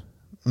Elon.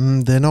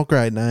 They're not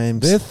great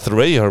names. They're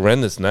 3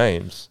 horrendous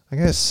names. I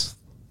guess.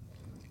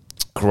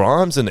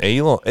 Grimes and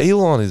Elon.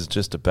 Elon is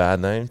just a bad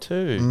name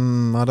too.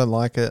 I don't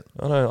like it.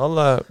 I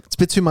don't. It's a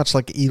bit too much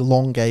like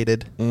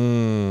elongated.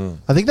 Mm.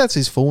 I think that's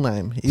his full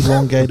name.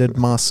 Elongated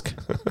Musk.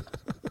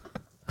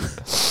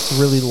 It's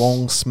a really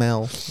long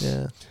smell.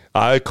 Yeah.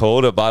 I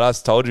called it, but I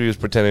told you he was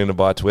pretending to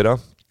buy Twitter.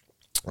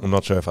 I'm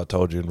not sure if I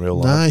told you in real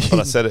life, but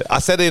I said it. I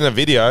said it in a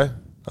video.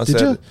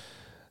 Did you?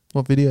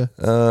 What video?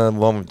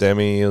 One with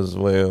Demi is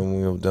where I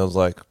was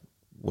like,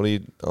 "What are you?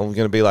 I'm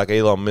going to be like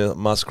Elon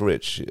Musk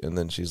rich," and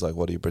then she's like,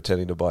 "What are you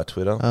pretending to buy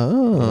Twitter?"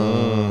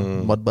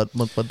 Oh,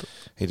 mud.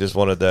 He just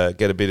wanted to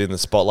get a bit in the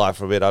spotlight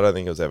for a bit. I don't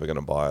think he was ever going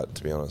to buy it,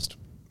 to be honest.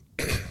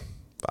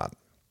 But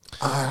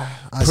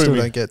I still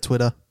don't get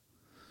Twitter.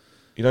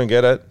 You don't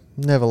get it,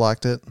 Never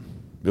liked it.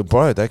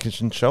 bro. They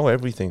can show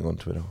everything on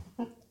Twitter.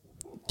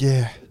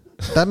 Yeah,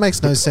 that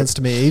makes no sense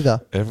to me either.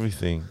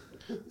 Everything.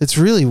 It's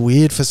really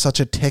weird for such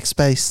a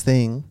text-based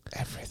thing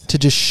to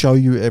just show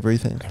you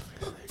everything.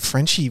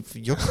 Frenchie,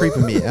 you're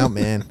creeping me out,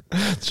 man.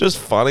 It's just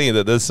funny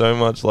that there's so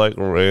much like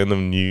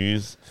random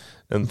news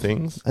and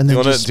things. And do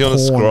you then want just to porn.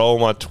 scroll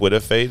my Twitter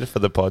feed for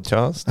the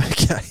podcast?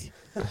 Okay.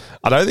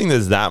 I don't think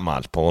there's that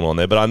much porn on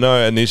there, but I know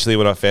initially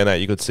when I found out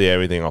you could see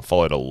everything, I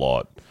followed a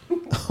lot.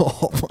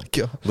 Oh my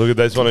god. Look at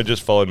this one who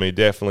just followed me.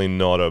 Definitely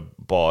not a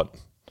bot.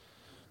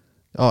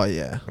 Oh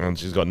yeah. And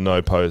she's got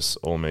no posts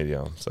or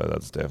media, so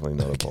that's definitely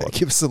not a bot.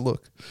 Give us a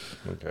look.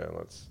 Okay,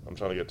 I'm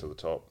trying to get to the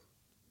top.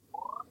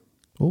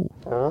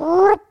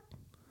 Oh.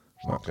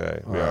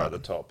 Okay, we are at the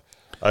top.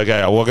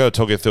 Okay, we're going to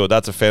talk you through it.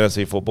 That's a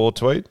fantasy football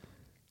tweet.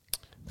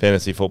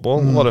 Fantasy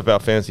football. What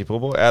about fantasy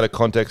football? Out of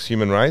context,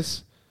 human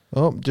race.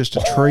 Oh, just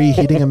a tree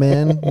hitting a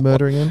man,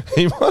 murdering him.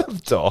 He might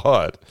have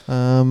died.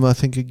 I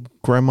think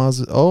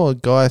a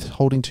guy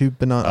holding 2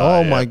 bananas.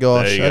 Oh yeah, my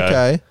gosh. there you go.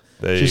 Okay.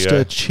 There you Just go.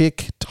 a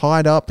chick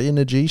tied up in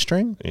a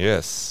G-string.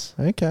 Yes.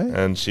 Okay.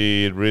 And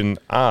she'd written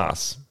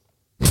ass.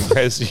 In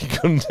case you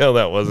couldn't tell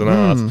that was an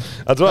ass.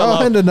 That's what I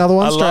love. And another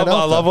one I straight I after.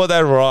 love what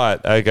they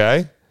write,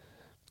 okay?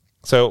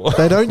 So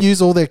They don't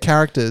use all their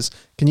characters.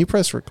 Can you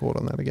press record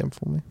on that again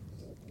for me?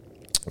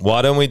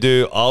 why don't we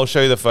do, I'll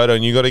show you the photo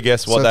and you got to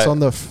guess what So they, it's on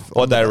the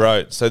what they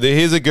wrote. So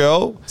here's a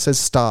girl It says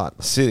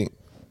start. sitting.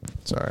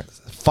 Sorry.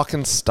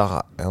 Fucking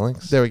start,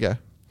 Alex. There we go.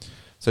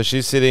 So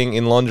she's sitting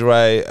in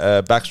lingerie,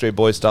 Backstreet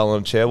Boys style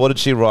on a chair. What did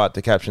she write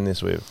to caption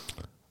this with?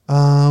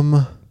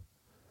 Oh,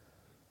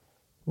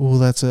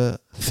 that's a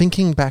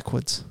thinking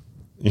backwards.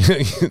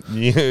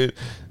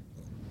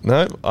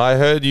 No, I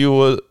heard you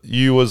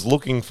was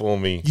looking for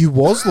me. You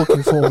was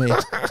looking for me.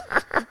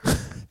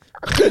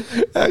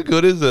 How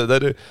good is it? They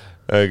do.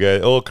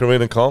 Okay. Or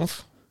Karina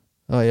Conf.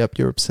 Oh, yep.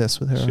 You're obsessed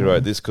with her. She aren't wrote,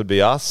 you? "This could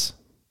be us."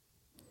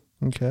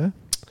 Okay.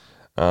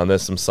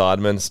 There's some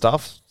Sidemen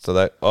stuff. So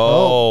they.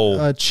 Oh.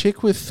 A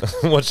chick with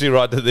What'd she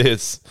write to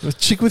this?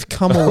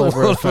 cum all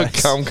over her What a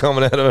face. cum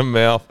coming out of her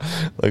mouth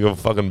like a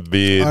fucking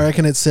beard. I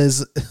reckon it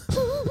says.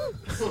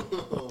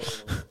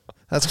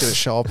 That's going to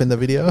show up in the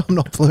video. I'm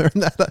not blurring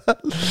that out.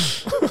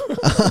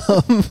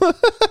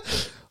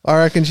 I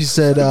reckon she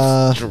said,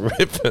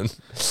 Dripping.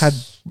 had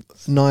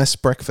nice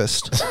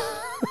breakfast.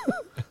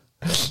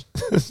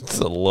 It's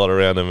a lot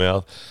around her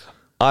mouth.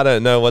 I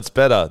don't know what's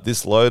better,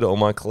 this load or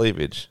my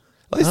cleavage.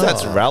 At least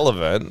that's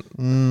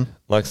relevant.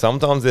 Like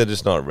sometimes they're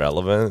just not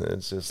relevant.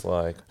 It's just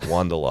like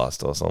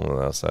Wanderlust or something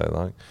they'll say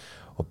like,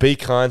 or be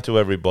kind to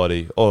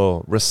everybody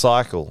or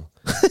recycle.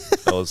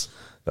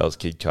 That was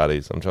Kid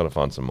Cudi's. I'm trying to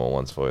find some more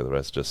ones for you. The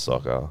rest just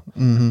soccer.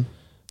 Mm-hmm.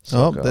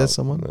 Soccer. Oh, there's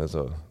someone. There's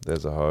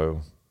a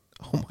hoe.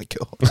 Oh my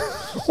God.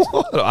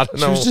 I don't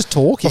She know. was just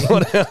talking.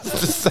 What else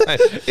to say?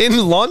 In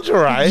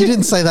lingerie. You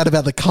didn't say that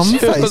about the cum She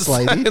face was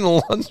lady.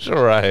 saying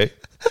lingerie.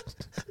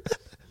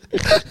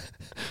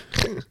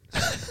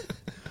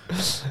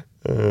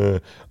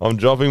 I'm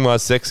dropping my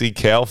sexy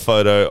cow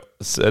photo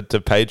set to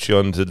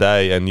Patreon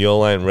today, and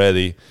y'all ain't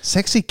ready.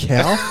 Sexy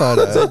cow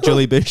photo.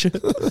 Julie Bishop.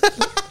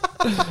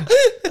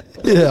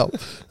 Yeah.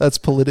 That's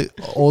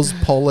Oz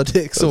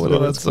politics or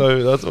whatever. That's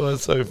why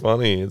it's so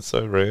funny. It's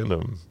so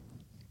random.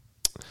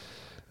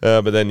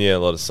 But then, yeah, a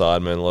lot of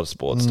Sidemen, a lot of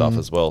sports stuff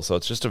as well. So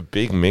it's just a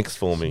big mix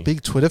for me.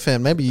 Big Twitter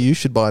fan. Maybe you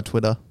should buy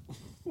Twitter.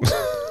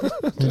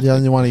 You're the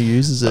only one who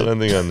uses I it. don't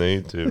think I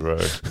need to, bro.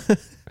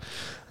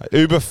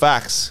 Uber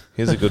facts.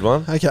 Here's a good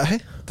one. Okay.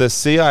 The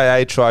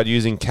CIA tried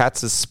using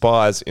cats as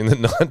spies in the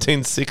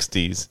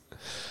 1960s.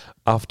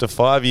 After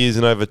 5 years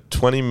and over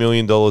 $20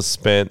 million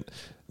spent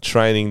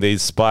training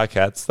these spy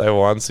cats, they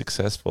were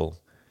unsuccessful.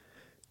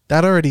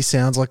 That already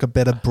sounds like a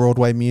better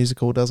Broadway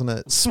musical, doesn't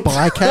it?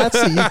 Spy Cats?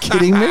 Are you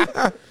kidding me?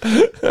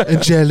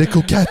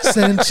 Angelical cats,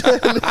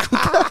 angelical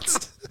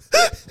cats.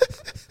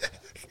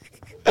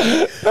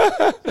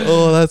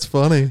 Oh, that's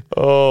funny.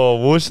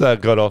 Oh, wish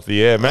that got off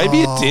the air.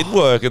 Maybe it did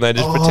work and they're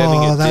just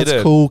pretending it that's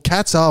didn't. cool.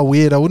 Cats are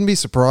weird. I wouldn't be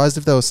surprised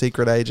if they were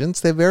secret agents.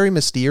 They're very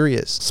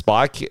mysterious.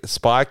 Spy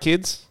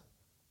Kids?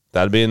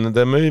 That'd be in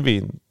the movie.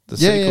 The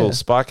Yeah, sequel, yeah.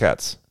 Spy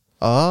Cats.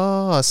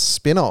 Oh, a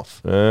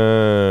spin-off.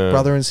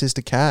 Brother and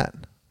sister cat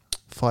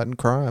fighting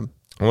crime.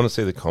 I want to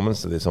see the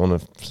comments to this. I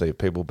want to see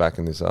people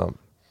backing this up.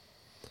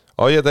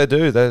 Oh, yeah, they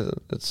do.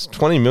 It's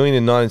 20 million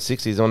in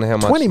 1960s. I wonder how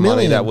much 20 money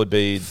million? that would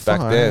be back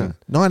Far then. out.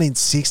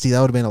 1960, that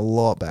would have been a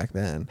lot back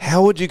then.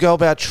 How would you go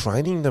about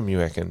training them, you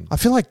reckon? I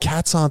feel like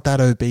cats aren't that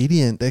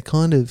obedient. They're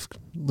kind of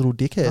little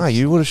dickheads. No,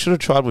 you should have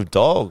tried with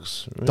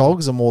dogs.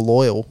 Dogs are more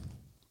loyal.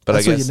 But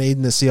That's I what guess, you need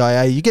in the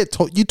CIA. You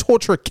you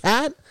torture a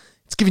cat,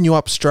 it's giving you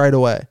up straight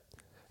away.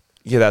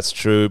 yeah, that's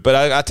true.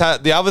 But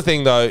the other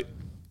thing, though,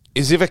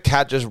 is if a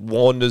cat just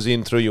wanders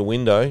in through your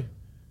window,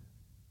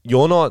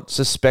 you're not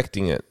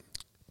suspecting it.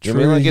 You know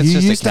what I mean? True. Like, it's You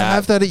just used a to cat.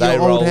 have that at They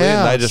your old roll in, They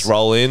house. just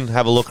roll in,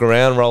 have a look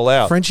around, roll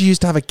out. Frenchie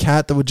used to have a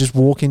cat that would just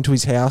walk into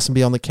his house and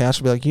be on the couch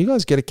and be like, "You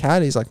guys get a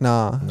cat?" He's like,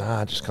 "Nah."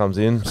 Nah, it just comes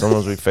in.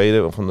 Sometimes we feed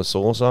it from the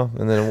saucer,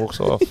 and then it walks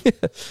off.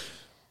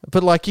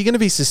 But like, you're going to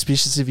be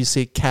suspicious if you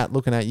see a cat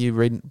looking at you,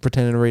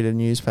 pretending to read a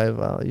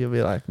newspaper. You'll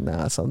be like,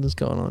 "Nah, something's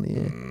going on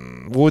here."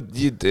 Would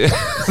you do?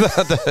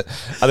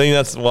 I think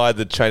that's why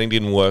the training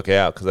didn't work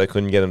out, because they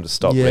couldn't get them to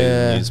stop Yeah.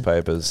 reading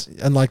newspapers.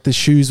 And like the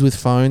shoes with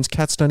phones,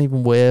 cats don't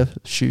even wear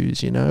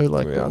shoes. You know,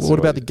 like Yeah, I see what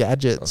about what the I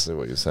gadgets? see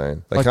what you're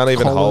saying. They Like can't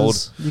even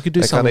collars. hold. You could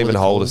do They something can't even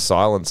with hold a collars.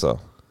 silencer.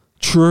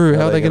 True.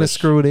 How are they they going gonna to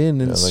screw it in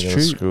and They're going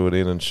to shoot? screw it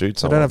in and shoot They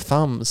someone. don't have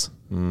thumbs.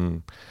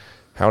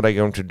 How are they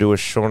going to do a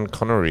Sean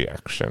Connery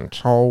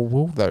accent? Oh,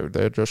 well,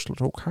 they're just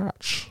little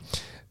cats.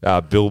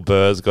 Bill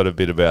Burr's got a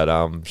bit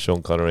about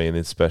Sean Connery in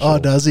his special. Oh,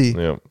 does he?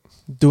 Yeah.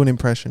 Do an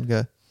impression,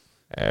 go.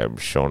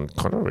 Sean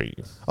Connery.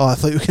 Oh, I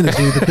thought you were going to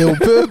do the Bill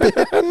Burr bit.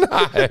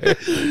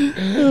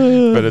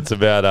 But it's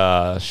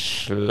about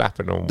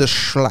slapping them. The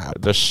slap.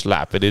 The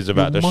slap. It is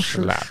about the must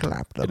have slap.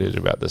 slapped them. It is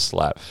about the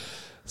slap.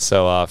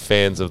 So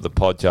fans of the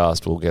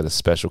podcast will get a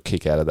special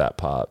kick out of that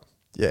part.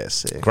 Yeah,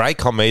 sick. Great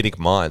comedic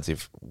minds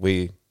if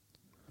we...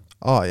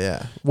 Oh,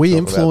 yeah. We Talk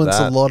influence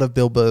about a that. lot of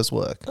Bill Burr's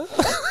work.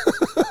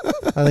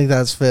 I think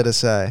that's fair to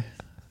say.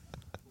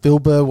 Bill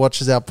Burr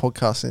watches our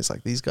podcast and he's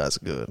like, these guys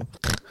are good.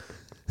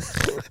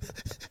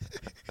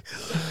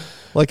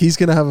 Like, he's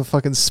going to have a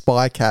fucking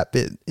spy cat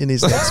bit in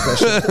his next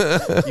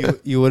special.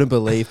 You wouldn't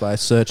believe, but I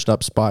searched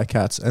up Spy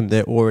Cats and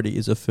there already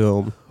is a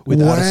film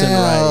with Addison Rae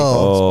Wow.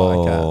 called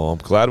Spy Cat. Oh, I'm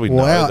glad we know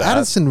Wow, that.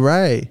 Addison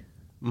Rae.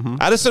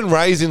 Addison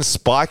Rae's in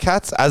Spy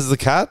Cats as the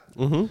cat?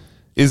 Mm-hmm.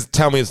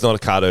 Tell me it's not a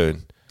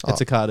cartoon. It's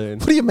a cartoon.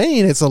 What do you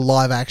mean it's a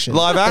live action?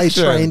 Live They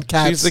action. trained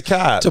cats She's the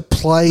cat. to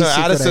play No,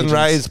 secret Addison agents.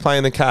 Rae's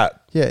playing the cat.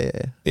 Yeah.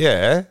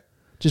 Yeah.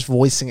 Just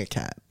voicing a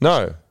cat.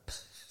 No.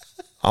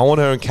 I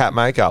want her in cat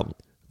makeup.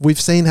 We've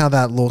seen how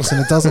that looks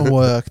and it doesn't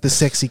work. The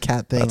sexy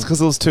cat thing. That's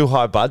because it was too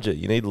high budget.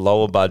 You need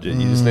lower budget.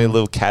 You just need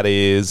little cat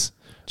ears,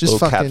 Just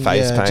little fucking, cat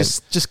face yeah,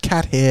 paint. just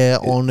cat hair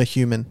on a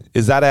human.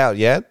 Is that out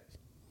yet?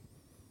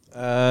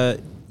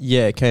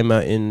 Yeah, it came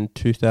out in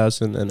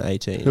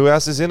 2018. Who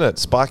else is in it?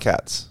 Spy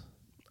Cats.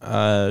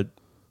 No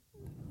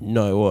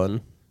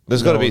one.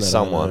 There's got to No be one that I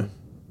someone.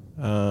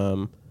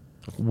 know.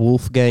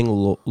 Wolfgang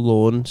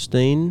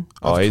Lohrnstein.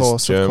 Oh, Of he's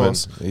course, of German.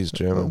 course. He's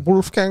German.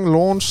 Wolfgang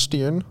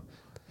Lohrnstein.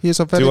 He's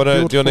a Do very you want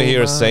to beautiful hear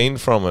a man. scene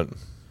from it?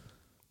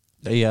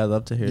 Yeah, I'd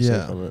love to hear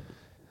Yeah. something from it.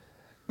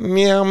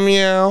 Meow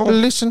meow.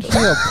 Listen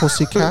here,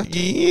 pussycat.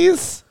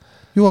 Yes.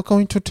 You are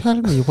going to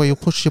tell me where your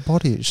pussy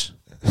bodies.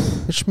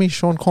 It's me,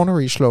 Sean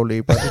Connery, slowly,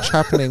 but it's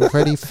happening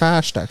very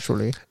fast,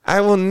 actually. I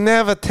will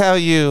never tell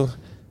you.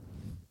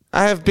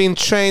 I have been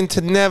trained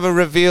to never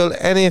reveal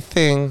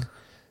anything.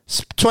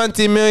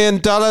 $20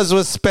 million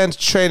was spent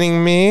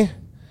training me,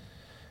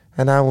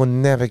 and I will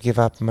never give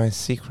up my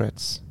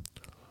secrets.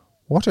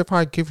 What if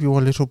I give you a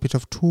little bit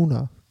of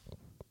tuna?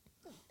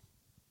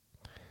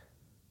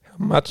 How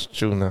much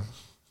tuna?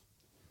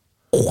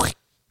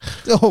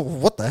 Oh,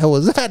 what the hell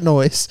was that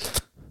noise?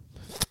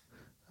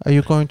 Are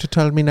you going to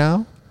tell me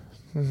now?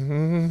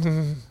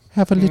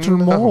 Have a little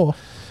more.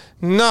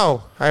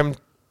 No, I'm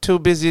too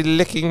busy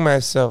licking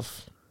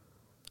myself.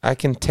 I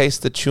can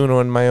taste the tuna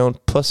in my own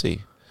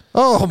pussy.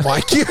 Oh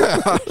my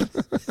god!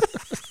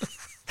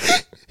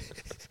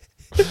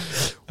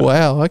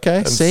 Wow.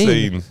 Okay.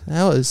 Scene.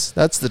 That's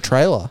the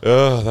trailer.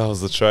 Oh, that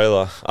was the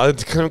trailer. I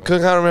can't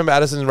remember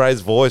Addison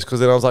Rae's voice because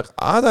then I was like,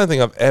 I don't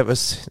think I've ever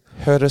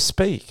heard her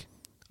speak.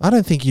 I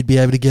don't think you'd be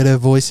able to get her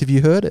voice if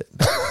you heard it.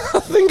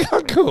 I think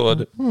I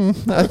could.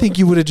 I think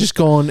you would have just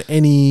gone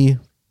any.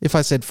 If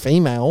I said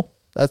female,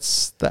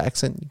 that's the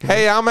accent. You can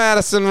Hey, I'm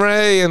Addison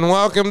Rae, and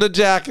welcome to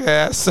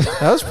Jackass.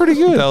 that was pretty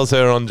good. That was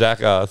her on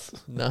Jackass.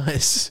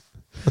 Nice.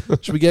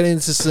 Should we get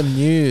into some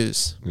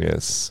news?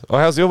 Yes. Oh,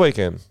 how's your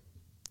weekend?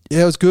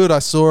 Yeah, it was good. I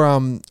saw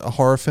a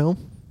horror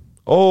film,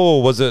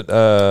 Oh, was it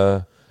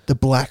The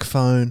Black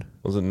Phone.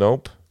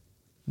 Nope?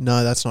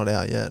 No, that's not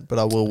out yet, but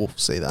I will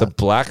see that. The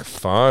Black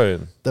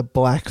Phone. The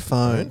Black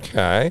Phone.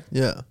 Okay.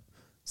 Yeah,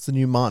 it's the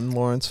new Martin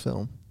Lawrence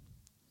film.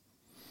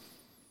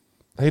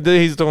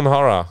 He's doing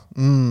horror.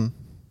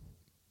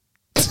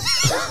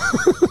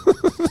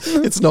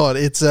 It's not.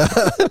 It's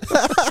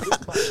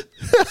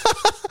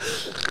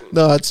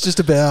no. It's just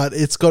about.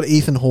 It's got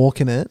Ethan Hawke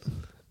in it,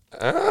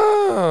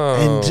 Oh.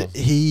 and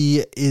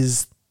he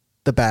is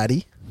the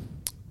baddie.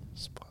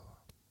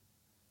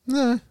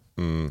 No,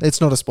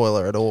 it's not a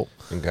spoiler at all.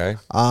 Okay.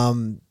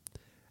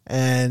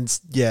 And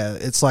yeah,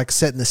 it's like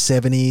set in the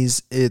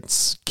 70s.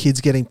 It's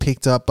kids getting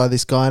picked up by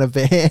this guy in a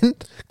van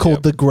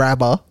called the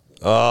Grabber.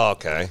 Oh,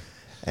 okay.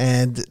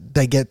 And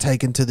they get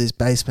taken to this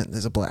basement.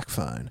 There's a black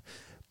phone.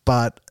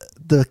 But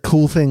the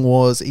cool thing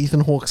was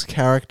Ethan Hawke's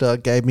character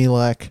gave me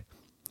like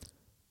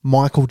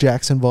Michael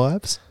Jackson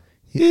vibes,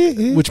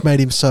 which made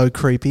him so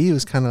creepy. He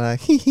was kind of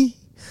like,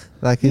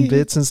 like in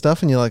bits and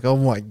stuff. And you're like, oh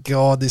my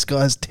God, this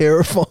guy's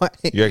terrifying.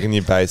 You reckon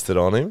you based it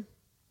on him?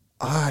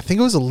 I think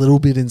it was a little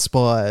bit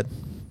inspired.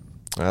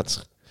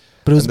 That's.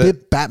 But it was a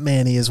bit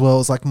Batman-y as well. It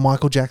was like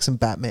Michael Jackson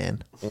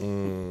Batman.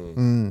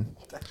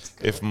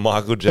 If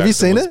Michael Jackson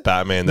seen was it?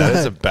 Batman, that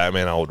is a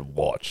Batman I would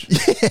watch.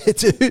 Yeah,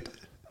 dude.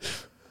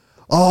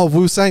 Oh,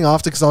 we were saying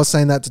after, because I was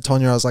saying that to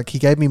Tonya, I was like, he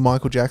gave me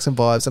Michael Jackson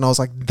vibes. And I was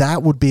like,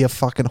 that would be a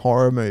fucking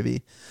horror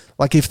movie.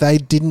 Like if they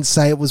didn't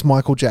say it was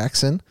Michael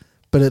Jackson,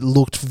 but it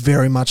looked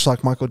very much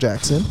like Michael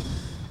Jackson.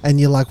 And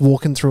you're like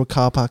walking through a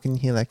car park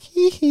and you're like,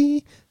 hee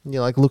hee. And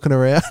you're like looking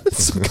around.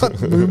 Some kind of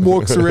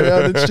moonwalks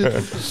around and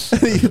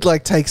shit. And he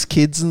like takes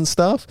kids and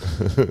stuff.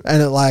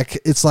 And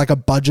it's like a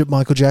budget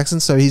Michael Jackson.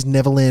 So his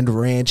Neverland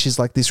Ranch is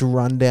like this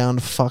rundown,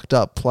 fucked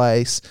up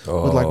place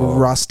with like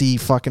rusty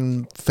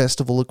fucking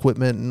festival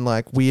equipment and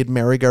like weird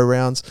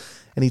merry-go-rounds.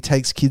 And he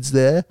takes kids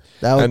there.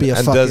 That would be a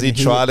fucking. And does he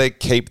try hit.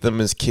 to keep them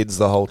as kids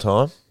the whole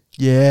time?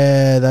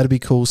 Yeah, that'd be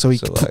cool. So he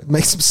like,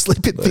 makes them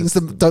sleep in things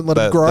that don't let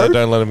them grow. They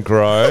don't let them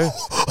grow.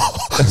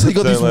 So you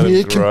got these Don't let 'em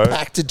weird grow.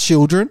 compacted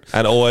children.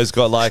 And always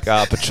got like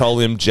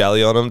petroleum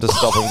jelly on them to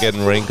stop them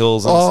getting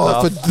wrinkles and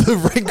Oh, stuff. for the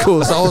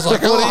wrinkles. I was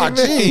like, What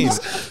do you mean?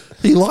 jeez.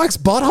 He likes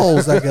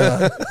buttholes, that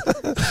guy.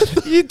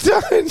 You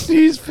don't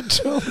use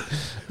petroleum.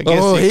 I guess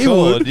Oh, you he could.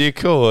 would. You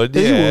could.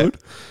 He Yeah. would.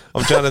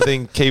 I'm trying to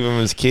think. Keep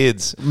them as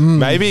kids.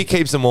 Maybe he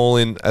keeps them all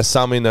in.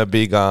 Some in a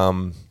big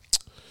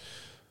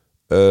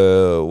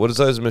what is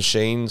those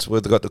machines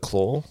where they got the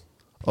claw?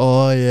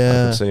 Oh, I yeah.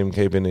 can see him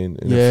keeping in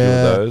a few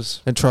of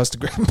those. And tries to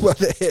grab them by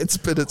the heads,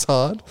 but it's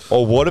hard.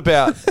 Or what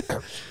about?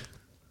 I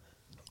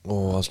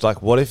was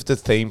like, what if the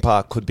theme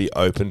park could be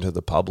open to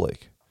the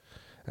public,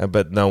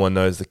 but no one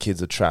knows the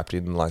kids are trapped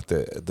in like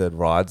the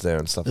rides there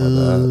and stuff like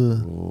that?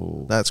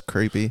 Ooh. That's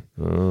creepy.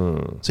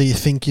 So you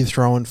think you're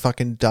throwing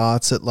fucking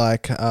darts at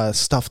like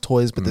stuffed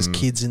toys, but there's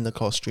kids in the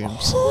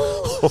costumes.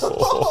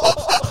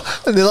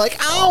 And they're like,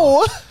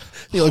 ow!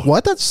 And you're like,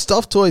 why'd that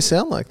stuffed toy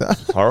sound like that?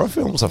 Horror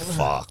films are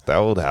fucked. That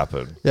would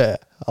happen. Yeah,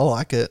 I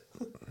like it.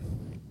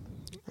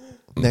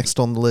 Next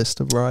on the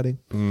list of writing.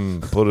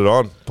 Put it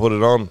on. Put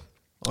it on.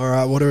 All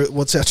right,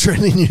 what's our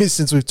trending news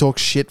since we've talked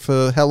shit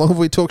for... How long have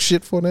we talked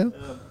shit for now?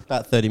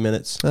 About 30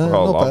 minutes. Oh,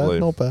 not lovely.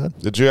 bad, not bad.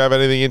 Did you have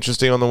anything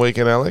interesting on the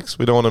weekend, Alex?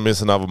 We don't want to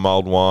miss another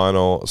mulled wine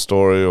or a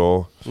story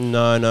or...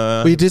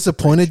 No. Were you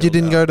disappointed you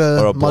didn't go Or to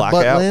a Mud-Butt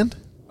blackout? Land?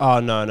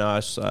 Oh, no.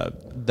 It's,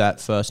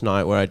 that first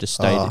night where I just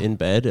stayed in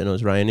bed and it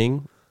was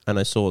raining and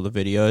I saw the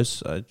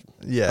videos.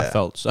 I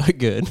felt so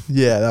good.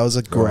 Yeah, that was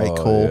a great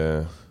call.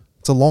 Yeah.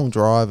 It's a long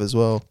drive as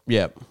well.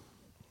 Yep.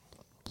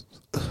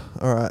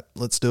 All right,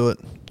 let's do it.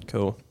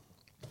 Cool.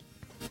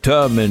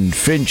 Tom and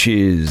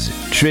French's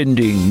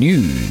trending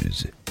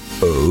news.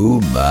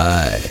 Oh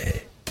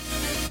my.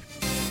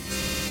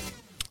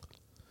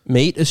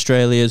 Meet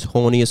Australia's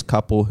horniest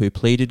couple who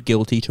pleaded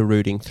guilty to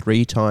rooting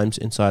 3 times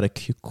inside a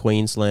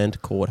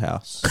Queensland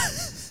courthouse.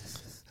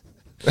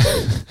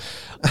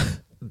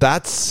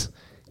 That's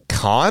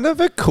kind of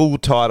a cool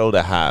title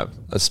to have.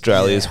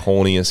 Australia's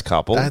horniest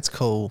couple. That's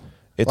cool.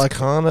 It's like,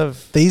 kind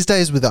of... These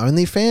days with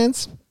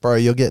OnlyFans, bro,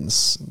 you're getting...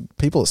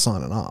 People are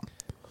signing up.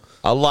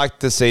 I like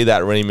to see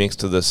that remix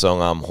to the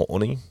song I'm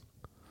Horny.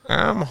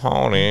 I'm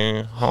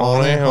horny.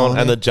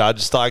 And the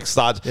judge starts...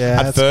 Yeah, at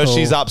that's first cool.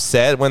 she's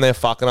upset when they're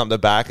fucking up the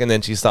back and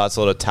then she starts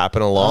sort of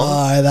tapping along.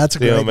 Oh, that's a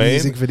You know great what I mean?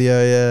 music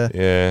video, yeah.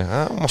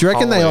 Yeah. Do you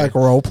reckon they like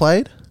role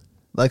played?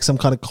 Like some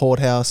kind of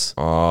courthouse?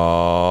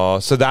 Oh,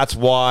 so that's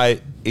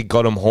why it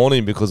got them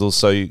horny, because it was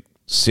so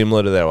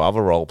similar to their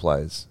other role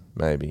plays,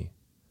 maybe.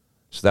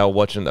 So they were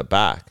watching the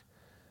back.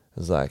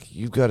 It's like,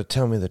 you've got to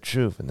tell me the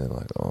truth, and they're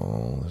like,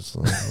 "Oh,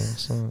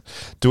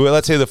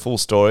 let's hear the full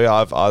story."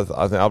 I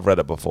think I've read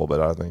it before, but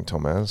I don't think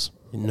Tom has.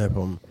 No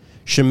problem.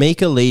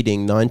 Shamika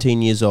Leading,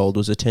 19 years old,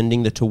 was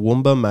attending the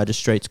Toowoomba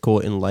Magistrates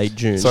Court in late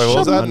June. So what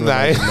was that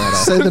Unrelated name? matter.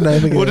 Say the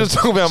name again. We're just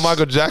talking about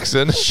Michael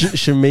Jackson.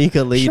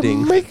 Shamika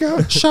Leading.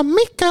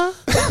 Shamika.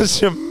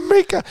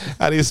 Shamika.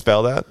 How do you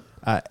spell that?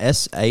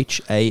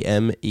 Shameka.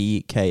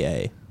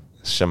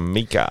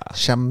 Shamika.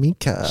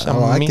 Shamika. I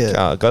like it.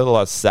 Got a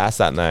lot of sass,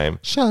 that name.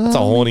 It's a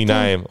horny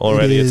name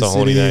already. It It's a is,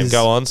 horny it name. is.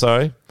 Go on,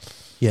 sorry.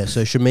 Yeah,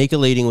 so Shamika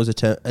Leading was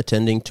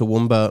attending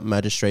Toowoomba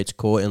Magistrates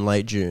Court in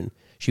late June.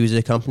 She was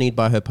accompanied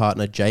by her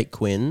partner Jake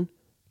Quinn,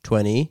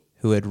 20,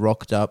 who had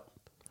rocked up...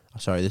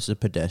 Sorry, this is a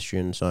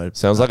pedestrian, so...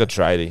 Sounds like a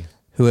tradie.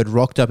 Who had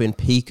rocked up in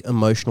peak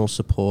emotional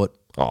support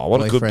Oh,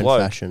 what a good boyfriend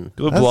bloke. fashion.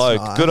 Good That's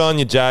bloke. nice. Good on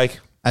you, Jake.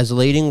 As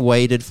Leading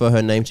waited for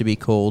her name to be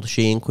called,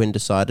 she and Quinn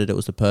decided it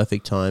was the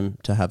perfect time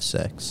to have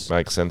sex.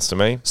 Makes sense to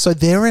me. So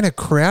they're in a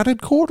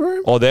crowded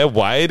courtroom? Oh, they're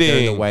waiting. They're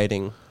in the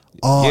waiting.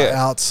 Oh, Yeah.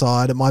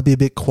 outside. It might be a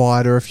bit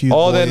quieter. A few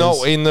Oh, they're not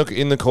lawyers.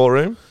 in the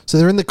courtroom? So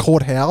they're in the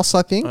courthouse,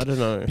 I think. I don't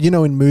know. You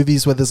know, in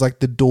movies where there's like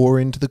the door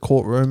into the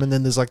courtroom and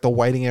then there's like the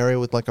waiting area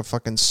with like a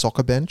fucking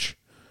soccer bench.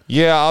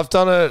 Yeah, I've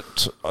done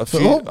it a few.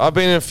 Oh. I've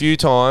been a few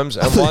times,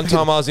 and one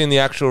time I was in the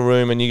actual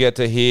room, and you get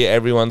to hear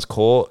everyone's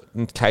court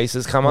and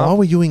cases come Why up.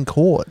 were you in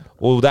court?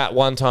 Well, that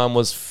one time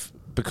was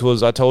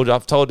because I told you. I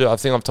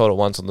think I've told it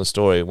once on the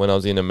story when I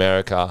was in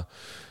America,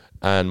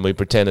 and we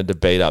pretended to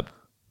beat up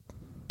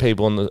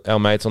people our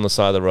mates on the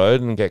side of the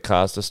road and get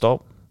cars to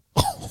stop.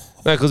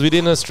 No, because we did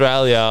in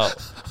Australia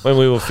when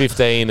we were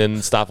 15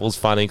 and stuff was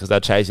funny because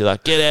they'd chase you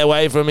like, get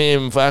away from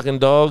him, fucking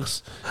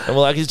dogs. And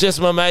we're like, he's just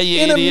my mate,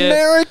 you In idiot.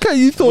 America,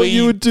 you thought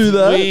you would do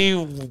that?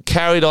 We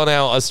carried on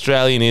our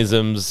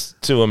Australianisms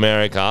to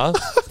America.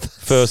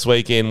 First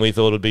weekend, we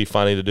thought it'd be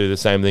funny to do the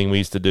same thing we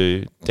used to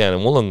do down in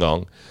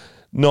Wollongong.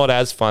 Not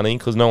as funny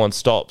because no one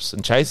stops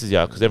and chases you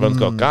because everyone's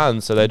got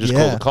guns, so they just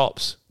call Yeah. the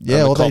cops. Yeah,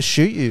 And the or they cops-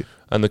 shoot you.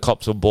 and the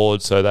cops were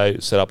bored, so they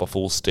set up a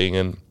full sting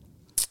and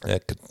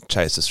could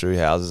chase us through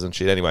houses and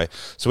shit. Anyway,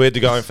 so we had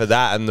to go in for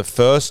that. And the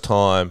first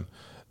time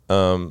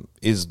I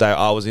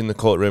was in the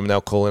courtroom and they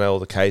were calling out all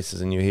the cases,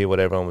 and you hear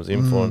what everyone was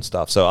in for and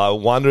stuff. So I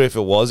wonder if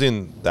it was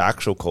in the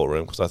actual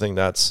courtroom because I think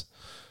that's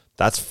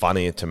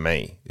funnier to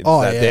me. It's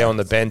Oh, that yeah. they're on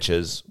the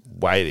benches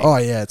waiting. Oh,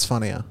 yeah, it's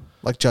funnier.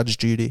 Like Judge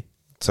Judy.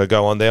 So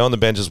go on. They're on the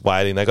benches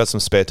waiting. They got some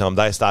spare time.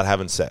 They start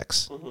having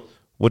sex.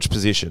 Which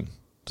position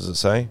does it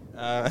say?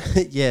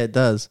 Yeah, it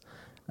does.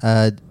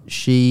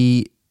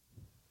 She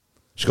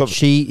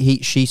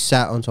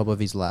sat on top of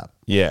his lap.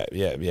 Yeah.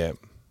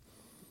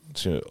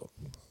 Sure.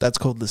 That's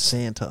called the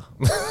Santa.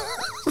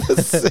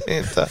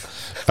 Santa.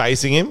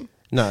 Facing him?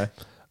 No.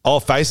 Oh,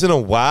 facing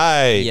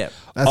away. Yep.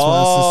 That's why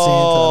it's the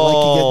Santa. Like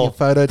you get in your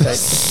photo taken.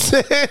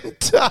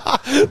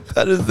 Santa.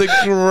 That is the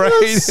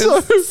greatest.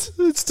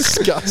 It's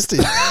disgusting.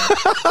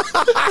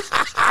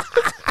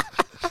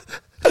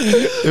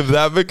 If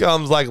that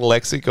becomes like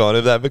lexicon,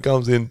 if that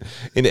becomes in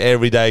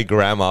everyday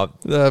grammar,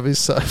 That'd be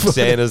so funny.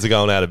 Santas are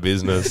going out of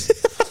business.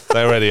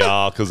 They already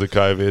are because of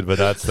COVID, but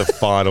that's the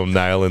final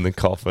nail in the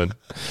coffin.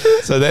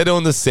 So they're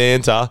doing the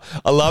Santa.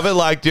 I love it.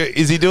 Like,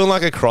 is he doing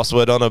like a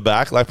crossword on her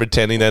back, like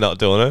pretending they're not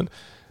doing it?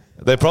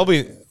 They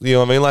probably, you know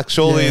what I mean? Like,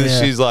 surely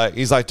Yeah. he's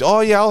like,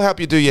 oh yeah, I'll help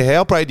you do your hair.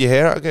 I'll braid your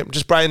hair. Okay,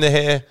 just braiding the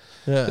hair.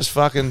 Yeah. Just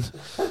fucking.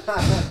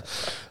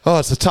 Oh,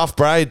 it's a tough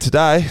braid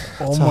today.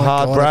 Oh It's my a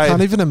hard God. I braid.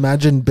 can't even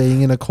imagine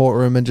being in a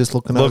courtroom and just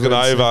looking Looking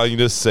and over, you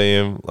just see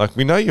him. Like,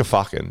 we know you're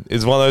fucking.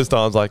 It's one of those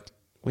times like,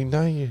 we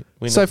know you.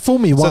 We know. So fool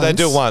me So once. they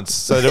do it once.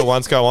 So they do it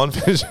once, go on.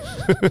 Finish.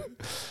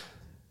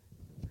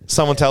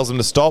 Someone tells them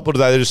to stop, or do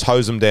they just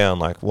hose them down?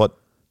 Like, what?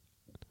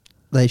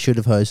 They should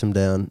have hosed him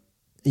down.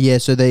 Yeah,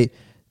 so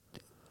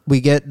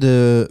we get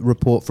the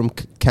report from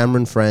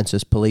Cameron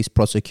Francis, police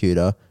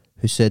prosecutor,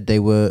 who said they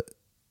were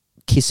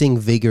kissing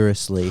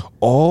vigorously.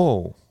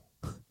 Oh.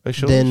 Are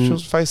you Then- she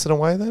was facing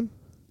away then?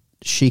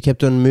 She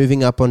kept on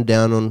moving up and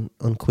down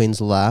on Quinn's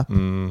lap.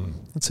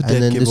 It's a dead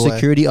And then the giveaway.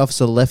 security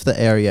officer left the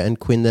area, and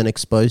Quinn then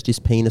exposed his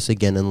penis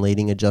again, and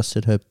Leading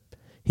adjusted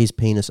his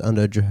penis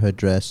under her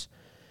dress.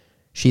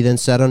 She then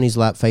sat on his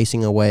lap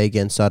facing away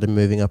again, started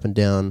moving up and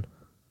down.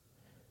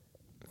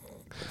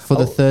 For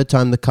the third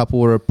time, the couple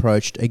were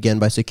approached again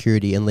by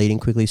security, and Leading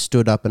quickly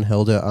stood up and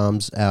held her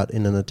arms out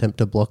in an attempt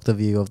to block the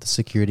view of the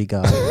security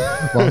guard,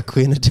 while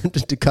Quinn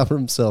attempted to cover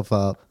himself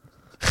up.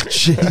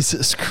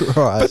 Jesus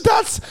Christ. But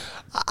that's,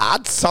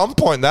 at some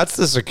point, that's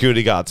the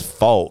security guard's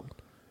fault.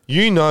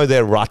 You know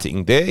they're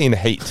rutting. They're in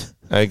heat.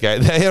 Okay?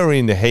 They are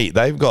in heat.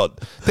 They're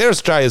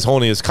Australia's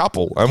horniest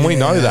couple, and we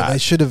know Yeah, that. They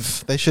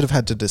should have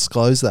had to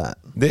disclose that.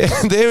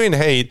 They're in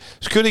heat.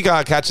 Security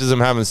guard catches them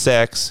having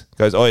sex.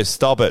 Goes, oh,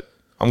 stop it.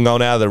 I'm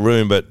going out of the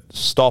room, but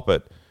stop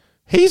it.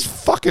 He's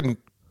fucking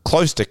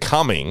close to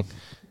coming.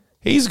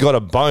 He's got a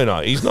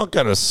boner. He's not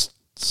going to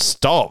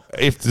stop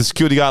if the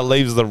security guard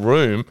leaves the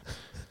room.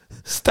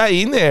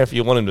 Stay in there if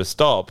you want him to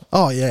stop.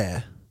 Oh,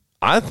 yeah.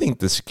 I think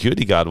the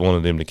security guard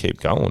wanted him to keep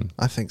going.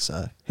 I think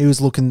so. He was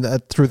looking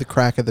through the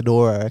crack of the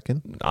door, I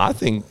reckon. I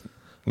think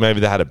maybe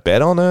they had a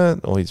bet on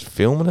it or he's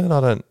filming it. I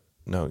don't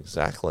know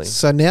exactly.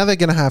 So now they're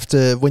going to have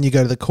to, when you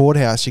go to the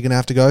courthouse, you're going to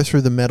have to go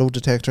through the metal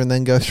detector and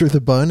then go through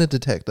the boner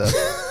detector.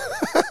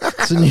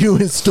 It's a new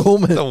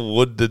installment. The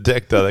wood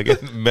detector. They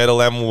get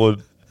metal and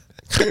wood.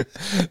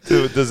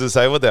 Does it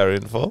say what they're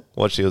in for?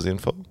 What she was in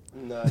for?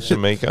 No,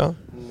 Shamika?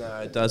 No,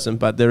 it doesn't.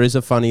 But there is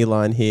a funny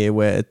line here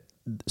where,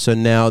 so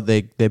now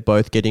they're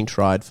both getting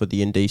tried for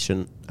the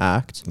indecent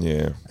act.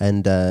 Yeah.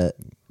 And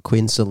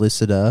Quinn's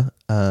solicitor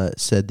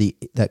said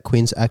that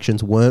Quinn's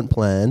actions weren't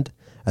planned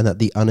and that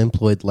the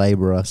unemployed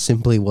labourer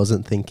simply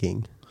wasn't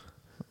thinking.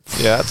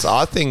 Yeah,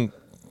 I think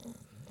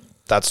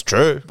that's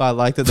true. But I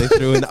like that they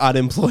threw an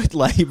unemployed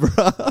labourer.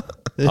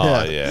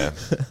 Oh, yeah.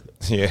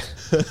 Yeah.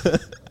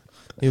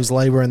 He was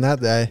labouring that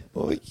day.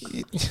 Well,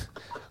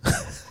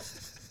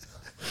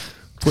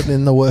 Putting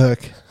in the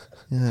work.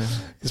 Yeah.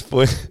 He's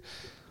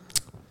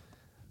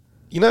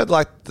you know,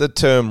 like the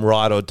term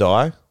ride or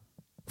die?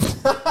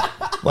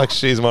 Like,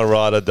 she's my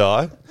ride or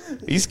die?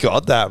 He's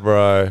got that,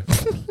 bro.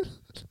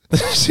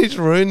 She's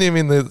ruined him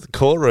in the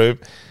courtroom.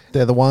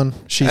 They're the one.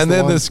 She's And the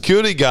then one. the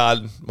security guard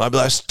might be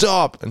like,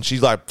 stop. And she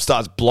like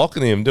starts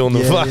blocking him, doing the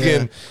Yeah,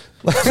 fucking...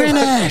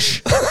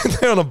 Finish!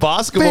 They're on a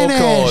basketball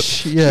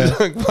Finish! court. Yeah. She's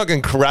like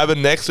fucking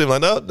crabbing next to him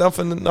like, no,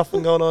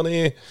 nothing going on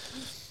here.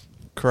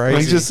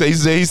 Crazy.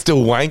 He's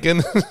still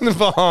wanking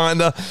behind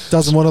her.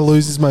 Doesn't want to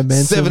lose his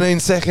momentum. 17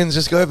 seconds,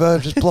 just go, bro.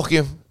 Just block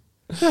him.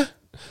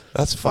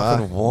 That's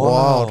fucking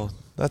wild.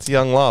 That's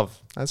young love.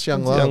 That's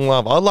young That's love. young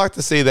love. I'd like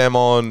to see them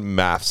on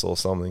maths or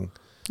something.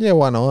 Yeah,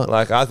 why not?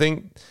 Like, I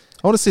think...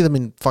 I want to see them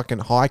in fucking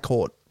high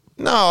court.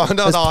 No.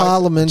 As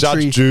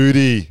parliamentary- Judge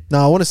Judy. No,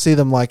 I want to see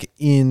them like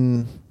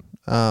in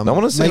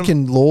wanna see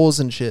making laws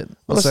and shit.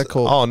 What's that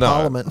called? Oh, no.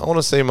 Parliament. I want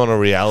to see him on a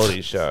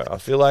reality show. I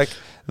feel like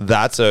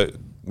that's a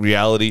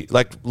reality...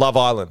 Like, Love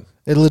Island.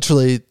 It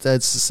literally, it's the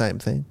same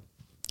thing.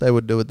 They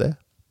would do it there.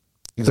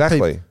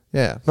 Exactly.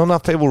 Yeah. Not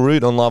enough people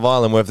root on Love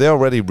Island. Where if they're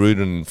already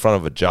rooting in front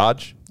of a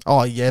judge...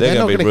 Oh yeah, They're they're gonna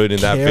not be going rude in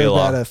to that care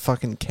villa. about a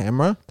fucking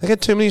camera. They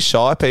get too many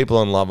shy people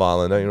on Love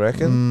Island, don't you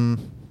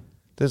reckon?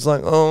 There's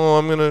like,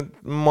 oh,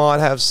 might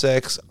have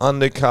sex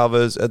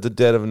undercovers at the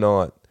dead of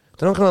night.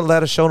 They're not going to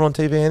let us show it on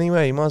TV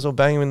anyway. You might as well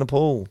bang him in the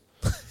pool.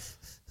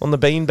 On the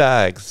bean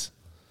bags.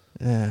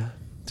 Yeah.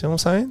 See what I'm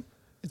saying?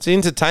 It's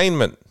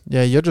entertainment.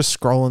 Yeah, you're just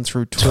scrolling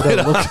through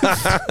Twitter.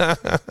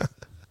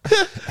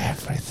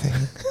 Everything.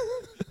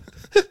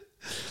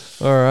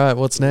 All right,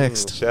 what's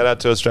next? Shout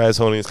out to Australia's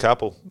horniest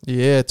couple.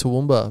 Yeah,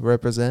 Toowoomba,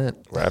 represent.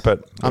 Wrap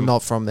it. I'm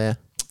not from there.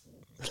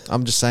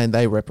 I'm just saying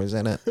they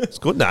represent it. It's a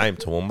good name,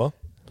 Toowoomba.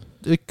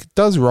 It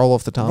does roll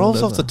off the tongue.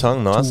 Rolls doesn't off the it?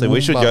 tongue nicely. We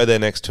should Toowoomba. go there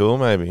next tour,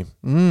 maybe.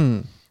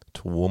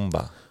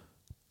 Toowoomba.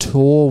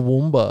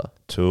 Toowoomba.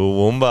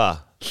 Toowoomba.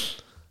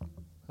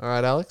 All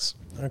right, Alex.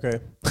 Okay.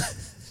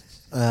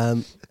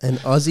 An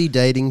Aussie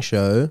dating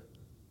show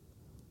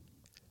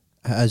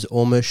has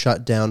almost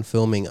shut down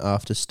filming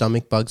after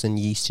stomach bugs and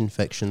yeast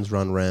infections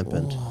run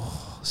rampant.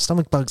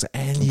 Stomach bugs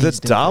and The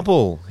yeast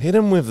double. Hit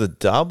him with the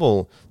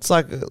double. It's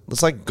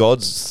like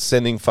God's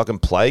sending fucking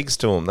plagues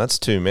to him. That's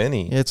too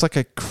many. Yeah, it's like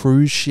a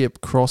cruise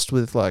ship crossed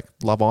with like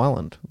Love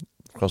Island.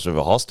 Cross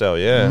River Hostel,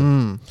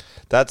 yeah.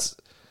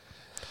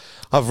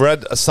 I've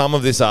read some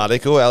of this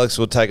article. Alex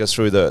will take us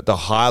through the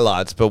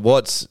highlights, but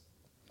what's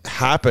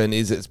happened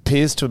is it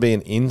appears to be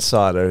an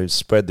insider who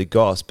spread the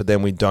gossip, but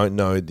then we don't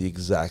know the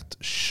exact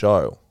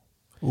show.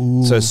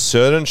 So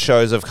certain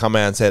shows have come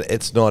out and said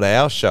it's not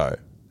our show.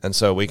 And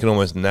so we can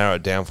almost narrow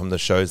it down from the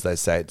shows they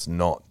say it's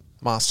not.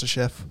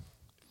 MasterChef.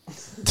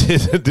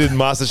 Did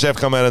MasterChef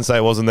come out and say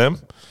it wasn't them?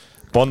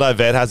 Bondi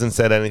Vet hasn't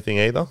said anything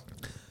either.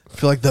 I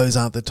feel like those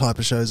aren't the type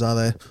of shows, are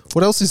they?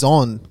 What else is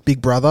on?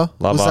 Big Brother?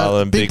 Love Was that-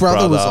 Island, Big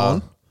Brother was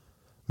on.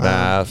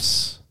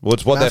 Maths.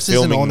 What's what Maths they're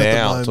isn't filming on at the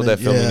now. It's what they're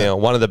moment, filming yeah. now.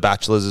 One of the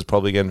Bachelors is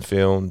probably getting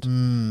filmed.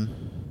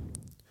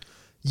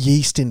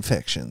 Yeast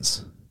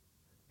infections.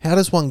 How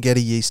does one get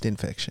a yeast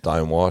infection?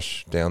 Don't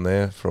wash down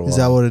there for a while. Is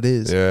that what it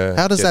is? Yeah.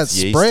 How does that Gets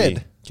yeasty.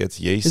 spread? Gets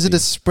yeasty. Is it a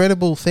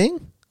spreadable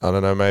thing? I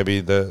don't know.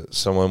 Maybe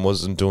someone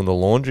wasn't doing the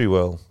laundry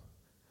well.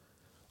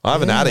 I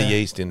haven't had a Yeah.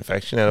 yeast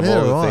infection out of Yeah,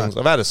 all the right. things.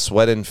 I've had a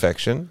sweat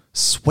infection.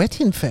 Sweat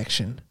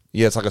infection?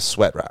 Yeah, it's like a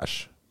sweat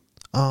rash.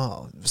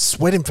 Oh,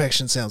 sweat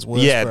infection sounds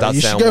worse. Yeah, it bro. does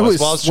You sound should go worse. with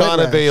Well, I was sweat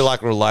trying to be rash.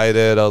 like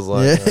related. I was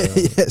like,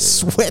 Yeah,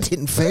 sweat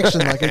infection,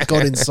 like it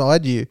got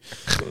inside you.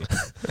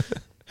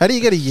 How do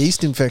you get a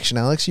yeast infection,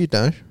 Alex? You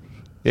know.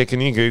 yeah.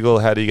 Can you Google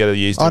how do you get a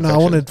yeast Oh infection? no,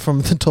 I wanted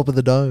from the top of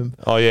the dome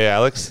Oh yeah,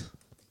 Alex.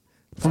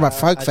 from a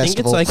folk I think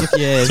festival. it's like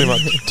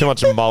if Too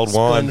much mulled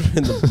wine. Splendor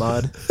in the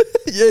mud.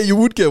 yeah, you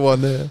would get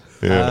one there.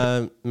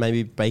 Yeah.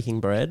 Maybe baking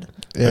bread.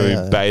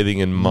 Maybe bathing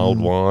in mulled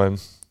wine.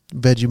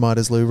 Vegemite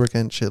as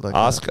lubricant, shit like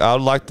Ask. that. I'd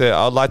like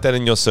that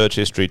in your search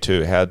history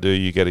too. How do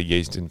you get a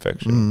yeast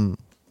infection?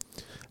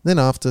 Then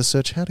after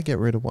search how to get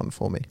rid of one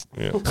for me.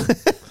 Yeah.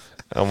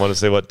 I want to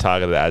see what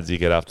targeted ads you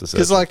get after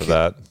searching like, for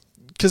that.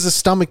 Because a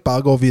stomach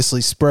bug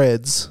obviously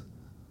spreads,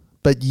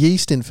 but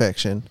yeast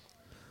infection.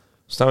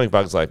 Stomach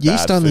bugs like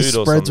Yeast bad only food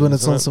or spreads when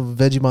something, it's on isn't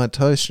some Vegemite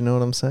toast, you know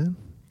what I'm saying?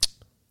 it?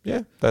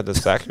 Yeah, that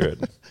is accurate.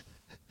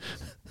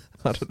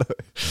 I don't know.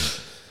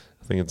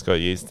 I think it's got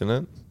yeast in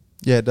it.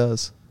 Yeah, it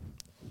does.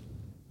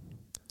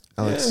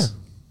 Alex.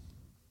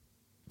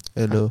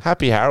 Hello.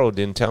 Happy Harold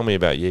didn't tell me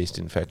about yeast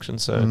infection,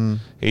 so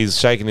he's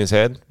shaking his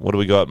head. What do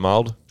we got?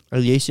 Mold? A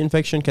yeast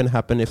infection can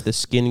happen if the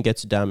skin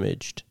gets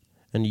damaged,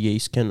 and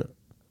yeast can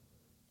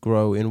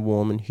grow in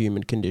warm and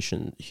humid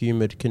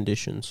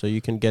conditions. So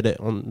you can get it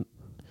on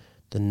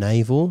the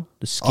navel,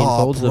 the skin Oh,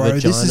 folds, bro, the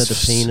this vagina, is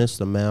the penis,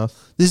 the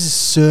mouth. This is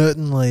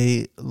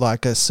certainly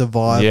like a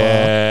Survivor.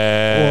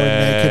 Yeah. Or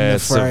Naked and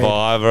Afraid.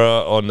 Survivor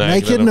or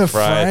Naked, Naked and and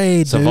Afraid. Afraid,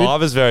 dude.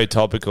 Survivor's very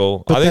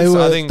topical. But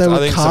I think they were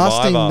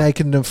casting Survivor.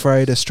 Naked and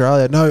Afraid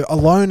Australia. No,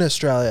 Alone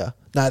Australia.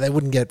 No, they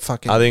wouldn't get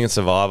fucking... I think it's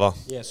Survivor.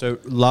 Yeah, so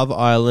Love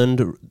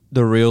Island,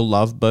 The Real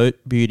Love Boat,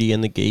 Beauty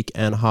and the Geek,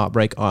 and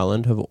Heartbreak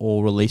Island have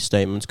all released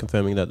statements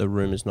confirming that the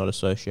room is not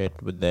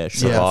associated with their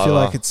show. Yeah, I feel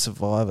like it's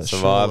Survivor.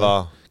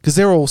 Survivor. Because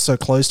they're all so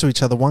close to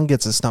each other. One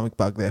gets a stomach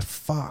bug, they're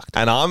fucked.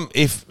 And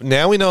if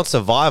now we know it's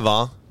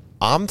Survivor,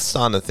 I'm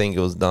starting to think it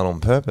was done on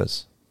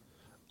purpose.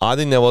 I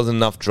think there wasn't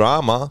enough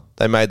drama.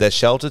 They made their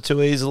shelter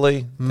too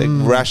easily. They're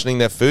rationing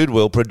their food.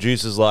 Well,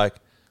 producers like,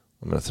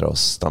 I'm going to throw a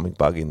stomach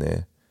bug in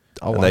there.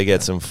 And they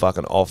get some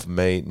fucking off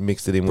meat,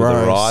 mixed it in with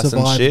the rice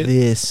and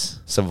shit.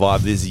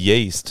 Survive this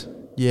yeast.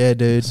 Yeah,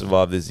 dude.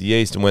 Survive this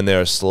yeast. And when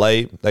they're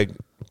asleep,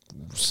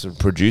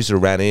 producer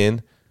ran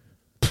in,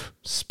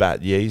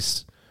 spat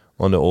yeast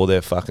onto all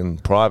their fucking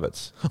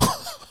privates.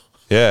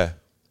 Yeah.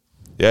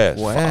 Yeah.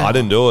 Wow. I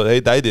didn't do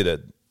it. They did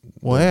it.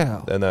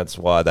 Wow. And that's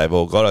why they've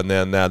all got it.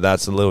 Now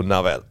that's a little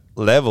another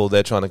level.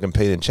 They're trying to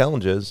compete in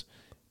challenges.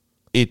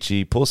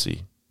 Itchy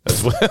pussy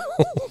as well.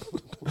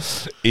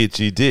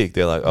 Itchy dick.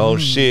 They're like, oh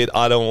shit,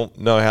 I don't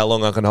know how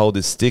long I can hold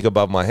this stick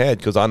above my head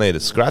because I need to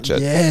scratch it.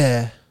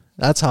 Yeah,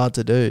 that's hard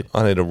to do.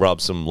 I need to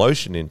rub some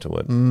lotion into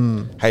it.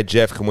 Hey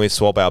Jeff, can we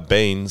swap our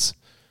beans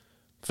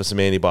for some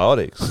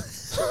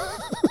antibiotics?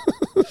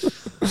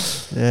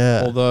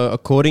 Yeah. Although,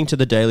 according to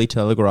the Daily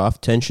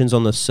Telegraph, tensions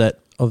on the set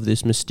of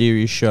this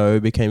mysterious show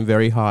became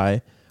very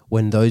high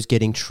when those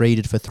getting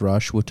treated for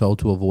thrush were told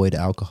to avoid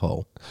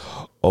alcohol.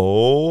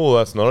 Oh,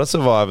 that's not a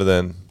Survivor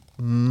then.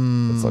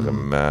 It's like a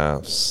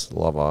Maths,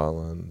 Love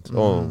Island.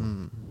 Oh,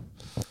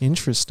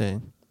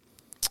 Interesting.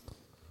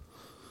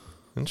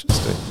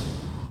 interesting.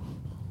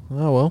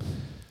 Oh, well.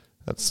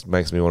 That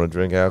makes me want to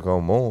drink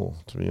alcohol more,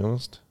 to be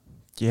honest.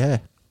 Yeah.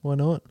 Why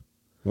not?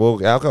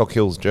 Well, alcohol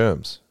kills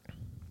germs.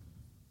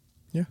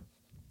 Yeah.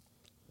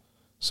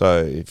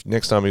 So if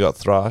next time you got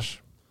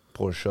thrush,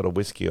 pour a shot of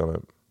whiskey on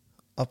it.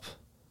 Up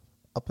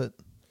it.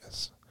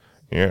 Yes.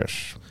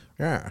 Yes.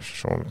 Yes.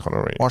 Sean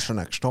Connery. What's the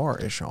next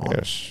story, Sean?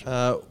 Yes.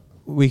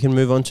 We can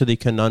move on to the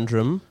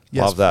conundrum.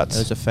 Yes. Love that.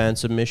 There's a fan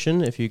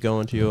submission. If you go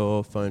onto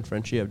your phone,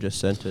 Frenchie, I've just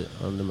sent it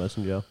on the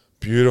messenger.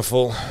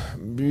 Beautiful.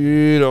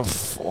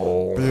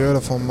 Beautiful.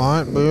 Beautiful,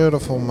 mate.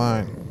 Beautiful,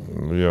 mate.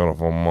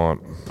 Beautiful, mate.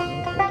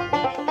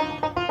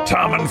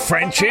 Tom and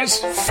Frenchie's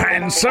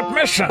fan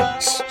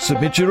submissions.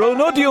 Submit your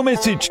own audio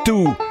message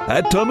to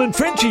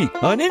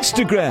 @TomandFrenchie on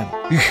Instagram.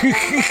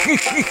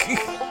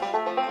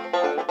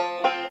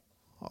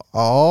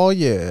 Oh,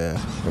 yeah.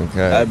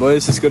 Okay. Hey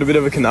boys, just got a bit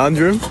of a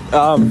conundrum.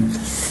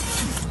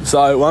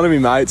 So one of my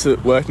mates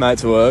at work,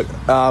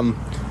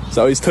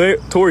 so he's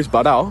tore his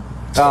butt out,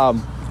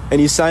 and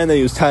he's saying that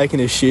he was taking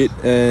a shit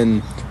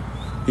and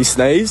he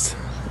sneezed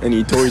and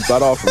he tore his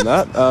butt off from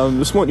that.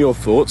 Just want your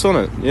thoughts on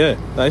it. Yeah,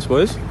 thanks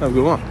boys. Have a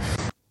good one.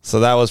 So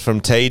that was from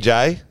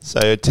TJ.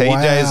 So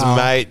TJ's Wow.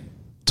 mate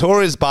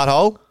tore his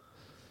butthole,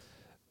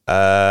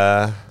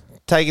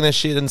 taking a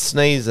shit and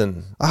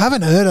sneezing. I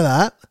haven't heard of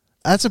that.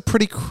 That's a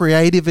pretty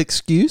creative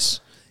excuse,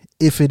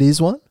 if it is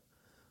one.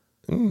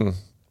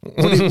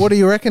 What do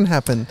you reckon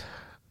happened?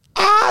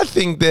 I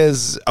think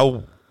there's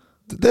a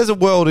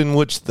world in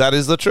which that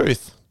is the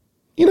truth.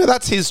 You know,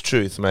 that's his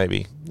truth,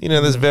 maybe. You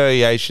know, there's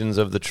variations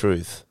of the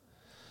truth.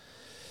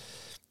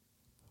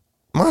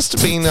 Must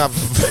have been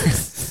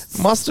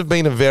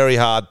a very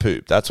hard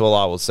poop. That's all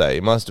I will say.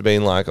 It must have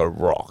been like a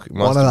rock. It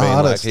must One of have the been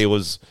hardest.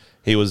 like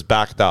he was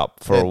backed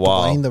up for a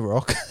while. Dwayne the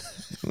Rock.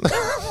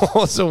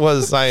 Also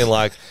was saying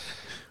like,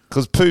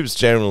 because poops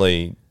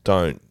generally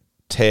don't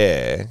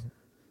tear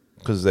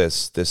because they're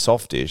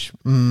softish.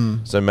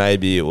 So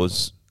maybe it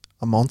was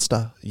A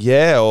monster.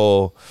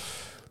 or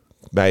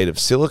made of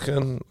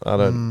silicone. I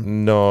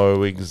don't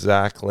know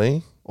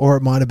exactly. Or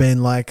it might have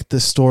been like the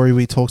story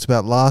we talked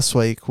about last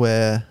week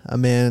where a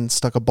man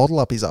stuck a bottle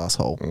up his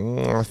asshole.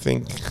 I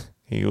think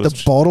he was.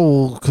 The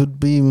bottle could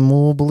be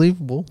more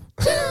believable.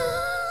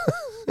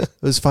 It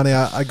was funny.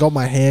 I got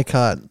my hair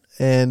cut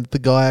and the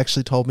guy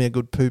actually told me a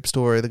good poop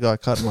story. The guy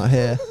cutting my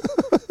hair.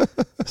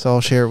 So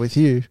I'll share it with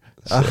you.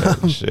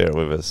 Share it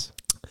with us.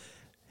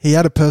 He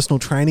had a personal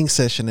training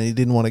session and he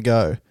didn't want to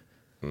go.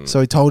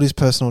 So he told his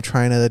personal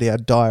trainer that he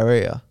had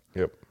diarrhea.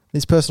 Yep.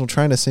 His personal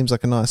trainer seems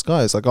like a nice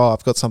guy. He's like, oh,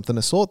 I've got something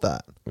to sort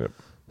that. Yep.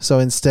 So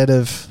instead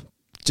of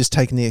just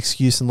taking the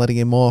excuse and letting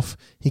him off,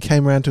 he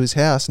came around to his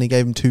house and he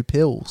gave him 2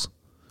 pills.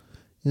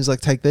 He was like,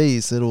 take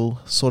these. It'll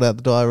sort out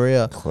the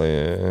diarrhea.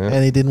 Clear.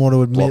 And he didn't want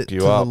to admit Lock it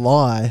you to the up.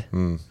 lie.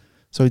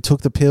 So he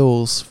took the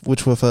pills,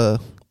 which were for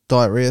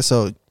diarrhea.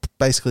 So it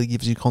basically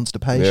gives you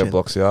constipation. Yeah,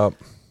 blocks you up.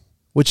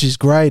 Which is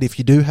great if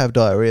you do have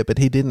diarrhea, but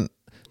he didn't.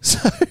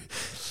 So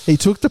he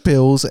took the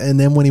pills, and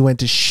then when he went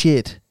to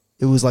shit,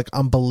 it was like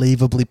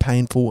unbelievably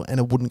painful, and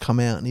it wouldn't come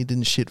out, and he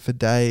didn't shit for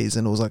days,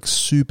 and it was like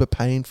super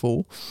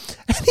painful.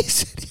 And he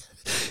said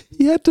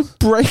he had to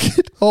break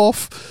it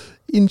off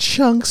in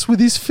chunks with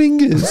his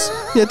fingers.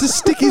 He had to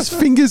stick his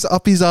fingers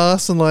up his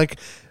ass and like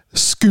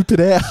scoop it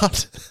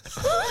out.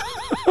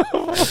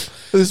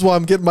 This is why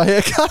I'm getting my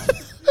hair cut.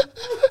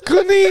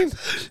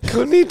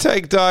 Couldn't he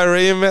take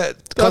diarrhea might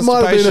have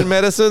constipation been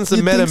medicine, some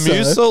you'd think so.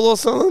 Metamucil or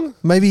something?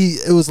 Maybe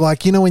it was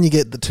like, you know when you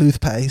get the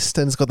toothpaste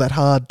and it's got that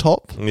hard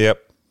top?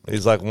 Yep.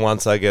 He's like,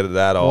 once I get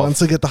that off.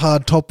 Once I get the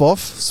hard top off,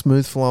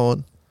 smooth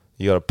flowing.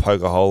 You got to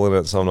poke a hole in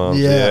it sometimes.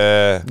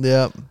 Yeah.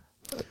 Yeah.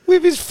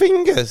 With his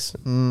fingers.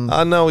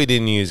 I know he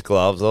didn't use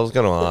gloves. I was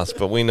going to ask,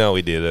 but we know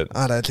he did it.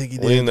 I don't think he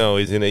did. We know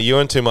he's in it.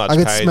 You're in too much I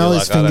pain. could smell You're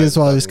his like, I fingers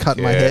don't while he was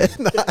fucking cutting my care. hair.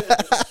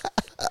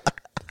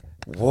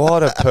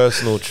 What a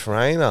personal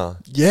trainer.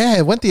 Yeah,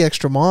 it went the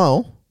extra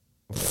mile.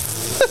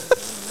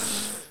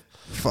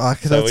 Fuck.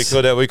 So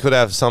we could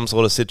have some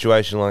sort of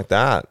situation like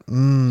that.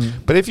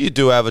 But if you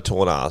do have a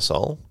torn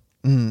arsehole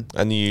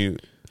and you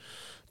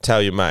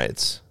tell your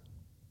mates,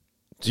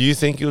 do you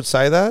think you would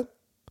say that?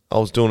 I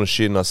was doing a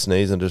shit and I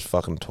sneezed and just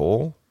fucking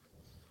tore?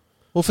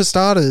 Well, for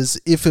starters,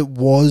 if it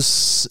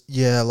was,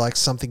 like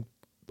something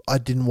I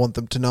didn't want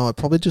them to know, I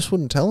probably just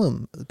wouldn't tell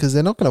them because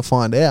they're not going to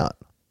find out.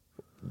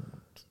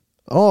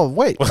 Oh,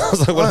 wait. I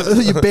was like,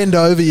 what? You bend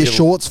over, your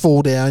shorts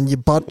fall down, your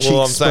butt cheeks.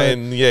 Well, I'm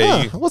saying,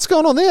 yeah. What's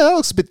going on there? That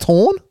looks a bit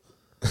torn.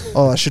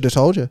 Oh, I should have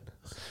told you.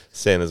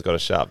 Santa's got a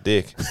sharp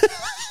dick.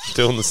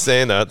 Doing the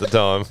Santa at the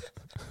time.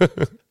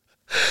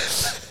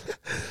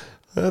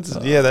 That's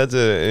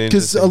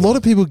Because a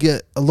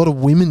lot of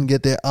women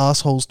get their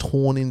assholes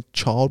torn in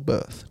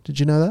childbirth. Did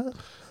you know that?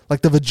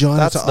 Like the vagina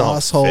That's to not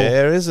asshole.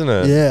 fair, isn't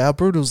it? Yeah, how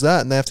brutal is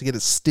that? And they have to get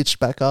it stitched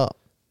back up.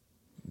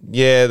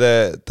 Yeah,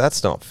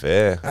 that's not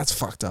fair. That's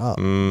fucked up.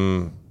 Do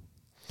you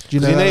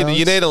know that, you Alex?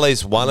 need at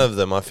least one of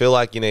them. I feel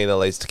like you need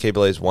to keep at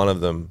least one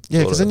of them.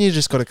 Yeah, because then you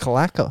just got a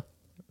calaca.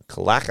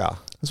 Calaca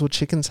That's what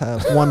chickens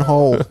have. One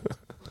hole.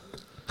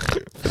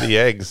 for the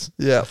eggs.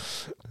 Yeah.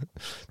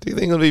 Do you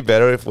think it would be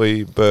better if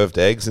we birthed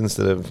eggs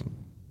instead of,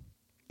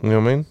 you know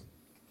what I mean?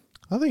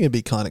 I think it'd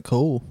be kind of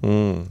cool.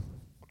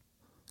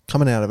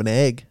 Coming out of an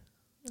egg.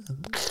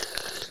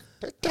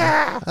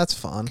 That's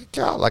fun.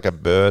 Like a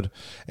bird.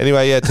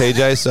 Anyway, yeah,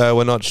 TJ, so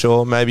we're not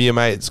sure. Maybe your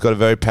mate's got a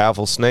very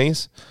powerful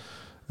sneeze.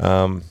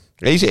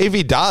 If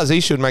he does, he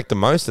should make the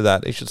most of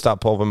that. He should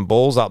start popping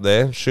balls up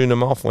there, shooting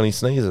them off when he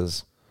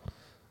sneezes.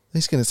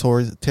 He's going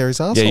to tear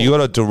his asshole. Yeah, you got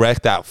to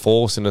direct that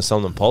force into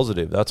something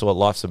positive. That's what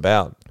life's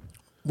about.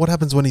 What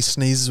happens when he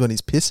sneezes when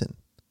he's pissing?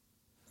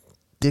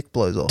 Dick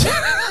blows off.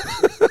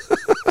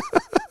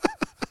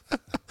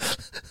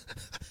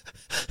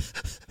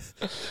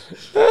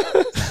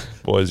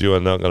 Boys, you are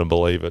not going to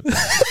believe it.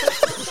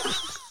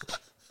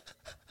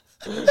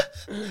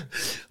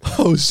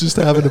 I was just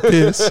having a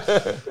piss.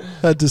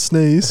 Had to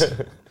sneeze.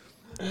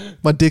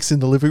 My dick's in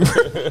the living room.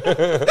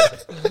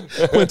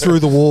 Went through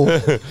the wall.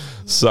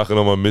 Sucking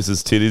on my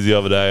missus' titties the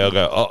other day. I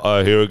go,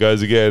 uh-oh, here it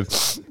goes again.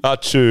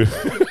 Achoo.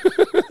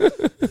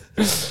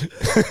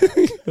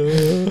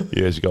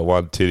 Yeah, she got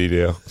one titty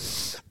now.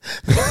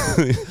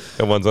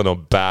 And one's on her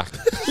back.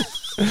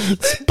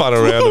 Spun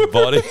around her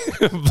body.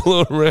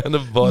 Blew around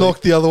her body.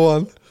 Knocked the other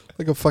one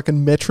like a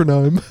fucking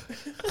metronome.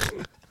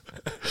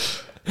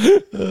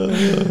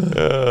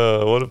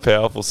 What a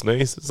powerful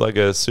sneeze. It's like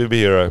a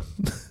superhero.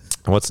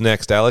 What's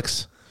next,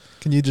 Alex?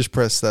 Can you just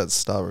press that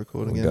start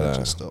recording again? It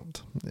just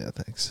stopped. Yeah,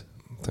 thanks.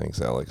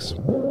 Thanks, Alex.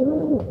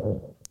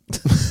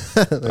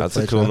 That's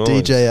a cool noise.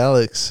 DJ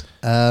Alex.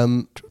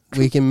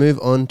 We can move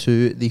on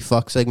to the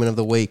fuck segment of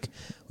the week.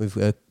 We've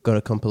got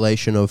a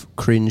compilation of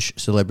cringe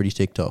celebrity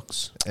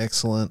TikToks.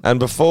 Excellent. And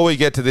before we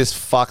get to this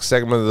fuck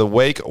segment of the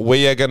week,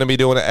 we are going to be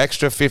doing an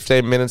extra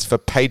 15 minutes for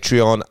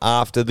Patreon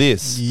after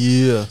this.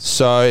 Yeah.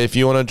 So if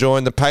you want to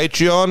join the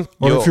Patreon,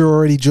 or if you're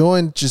already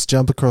joined, just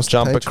jump across.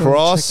 Jump to Patreon,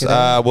 across. check it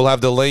out. We'll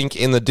have the link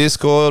in the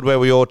Discord where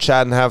we all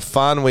chat and have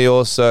fun. We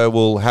also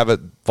will have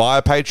it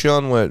via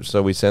Patreon,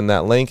 so we send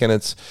that link and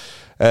it's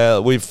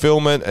we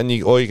film it, and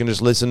or you can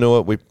just listen to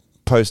it. We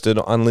post it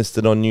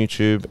unlisted on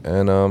YouTube,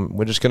 and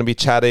we're just going to be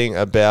chatting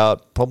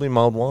about probably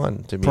mulled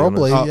wine. To be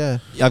Probably,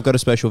 honest. yeah. I've got a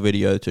special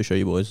video to show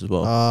you boys as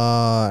well.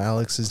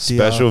 Alex's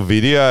Special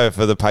video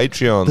for the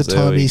Patreons. The There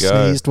time we he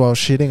go. sneezed while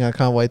shitting, I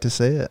can't wait to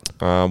see it.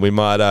 We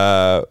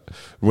might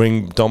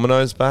ring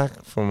Domino's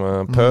back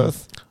from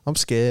Perth. I'm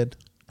scared.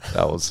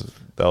 That was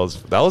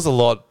a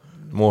lot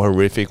more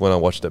horrific when I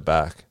watched it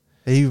back.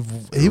 He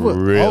was. I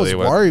was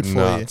went worried for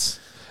nuts.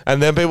 And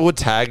then people would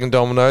tag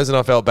Domino's, and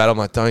I felt bad. I'm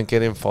like, don't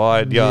get him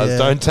fired, guys. Yeah.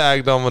 Don't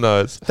tag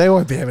Domino's. you. They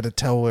won't be able to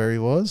tell where he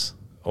was.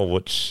 Or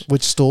which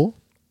store.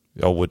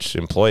 or which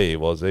employee it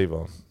was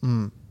either.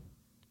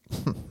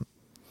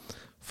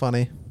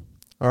 Funny.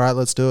 All right,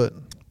 let's do it.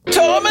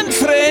 Tom and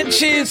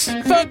Frenchie's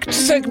fucked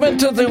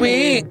segment of the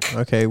week.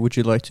 Okay, would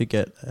you like to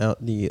get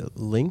out the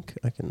link?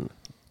 I can.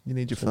 You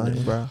need your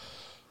phone, bro.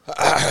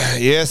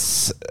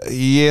 Yes,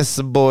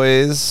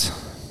 boys.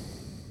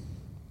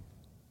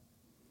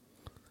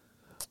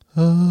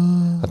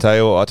 I'll tell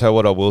you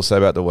what I will say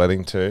about the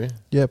wedding too.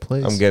 Yeah,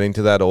 please. I'm getting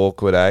to that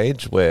awkward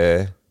age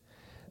where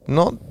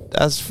not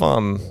as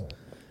fun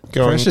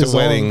going Pressure's to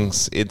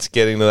weddings. It's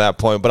getting to that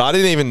point. But I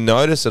didn't even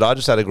notice it. I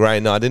just had a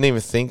great night. I didn't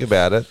even think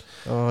about it.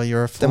 Oh,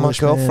 you're a Then my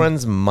foolish man.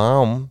 girlfriend's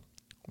mum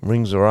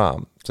rings her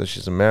up. So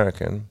she's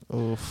American.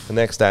 Oof. The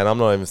next day, and I'm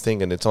not even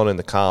thinking, it's on in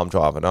the car. I'm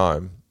driving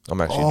home. I'm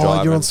actually driving.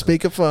 Oh, you're on 'cause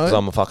speakerphone?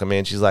 I'm a fucking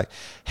man. She's like,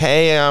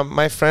 hey,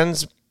 my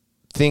friend's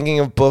thinking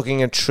of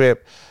booking a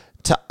trip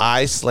to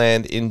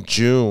Iceland in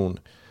June.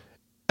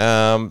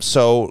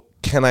 So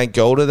can I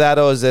go to that,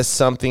 or is there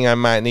something I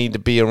might need to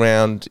be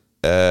around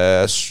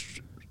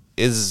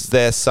is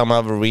there some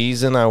other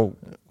reason of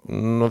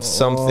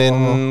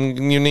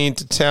something you need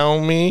to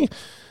tell me?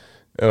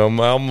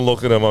 And I'm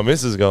looking at my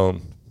missus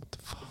going, what the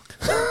fuck?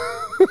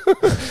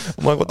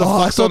 I'm like, what the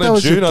fuck's on in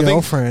June? I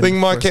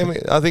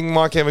think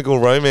My Chemical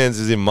Romance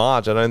is in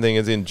March. I don't think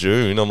it's in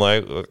June. I'm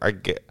like, I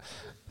get.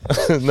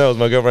 No, it was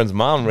my girlfriend's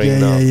mum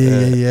ringing up.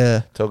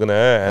 Yeah. Talking to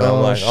her. And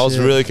I'm like, I was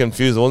really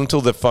confused. It wasn't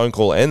until the phone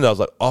call ended. I was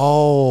like,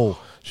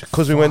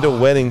 because we went to a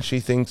wedding,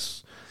 she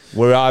thinks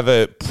we're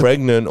either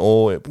pregnant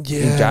or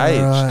engaged.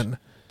 Right.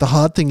 The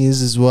hard thing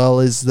is as well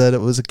is that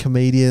it was a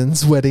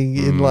comedian's wedding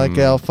in like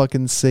our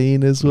fucking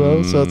scene as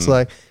well. So it's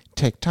like,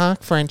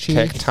 TikTok, Frenchie.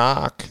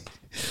 TikTok.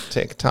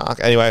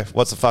 Anyway,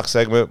 what's the fuck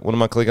segment? What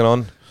am I clicking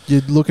on?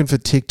 You're looking for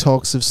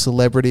TikToks of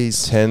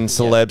celebrities. 10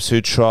 celebs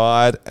who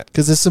tried.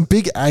 Because there's some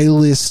big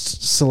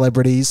A-list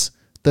celebrities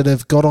that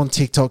have got on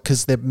TikTok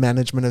because their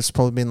management has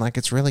probably been like,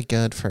 it's really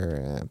good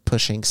for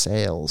pushing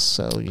sales,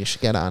 so you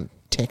should get on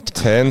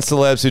TikTok. 10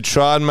 celebs who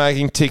tried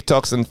making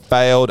TikToks and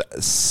failed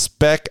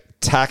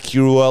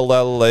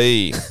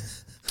spectacularly.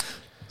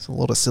 There's a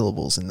lot of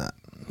syllables in that.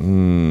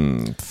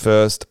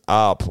 First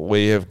up,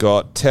 we have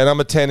got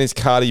number 10 is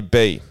Cardi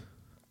B.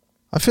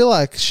 I feel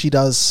like she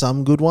does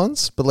some good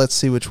ones, but let's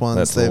see which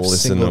ones they've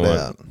singled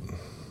out.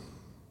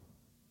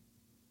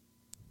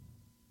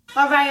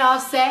 All right, all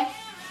set.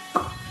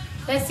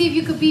 Let's see if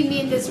you could beat me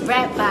in this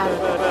rap battle.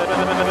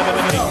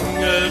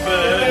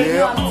 You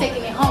know I'm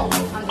taking it home.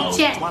 I'm the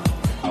champ.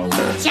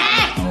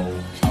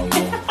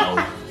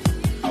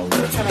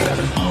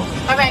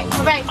 All right,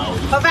 I'm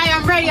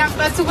ready. I'm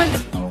about to win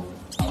this.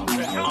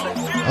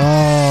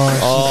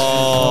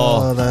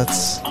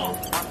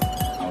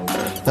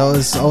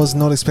 I was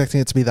not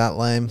expecting it to be that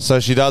lame. So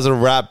she does a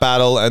rap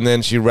battle and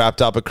then she wrapped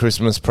up a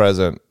Christmas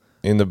present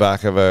in the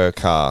back of her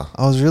car.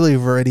 I was really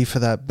ready for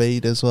that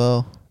beat as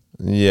well.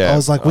 Yeah. I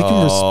was like, we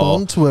can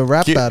respond to a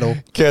rap battle.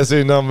 Guess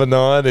who number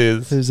 9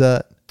 is? Who's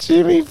that?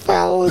 Jimmy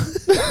Fallon.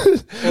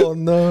 Oh,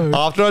 no.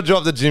 After I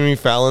dropped the Jimmy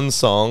Fallon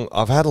song,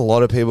 I've had a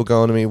lot of people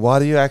going to me, why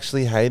do you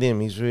actually hate him?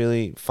 He's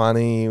really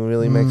funny. He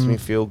really makes me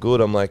feel good.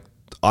 I'm like,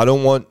 I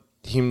don't want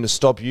him to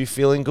stop you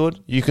feeling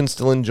good. You can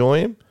still enjoy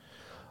him.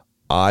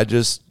 I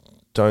just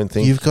don't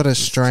think you've got a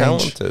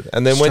strange talented.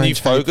 And then when you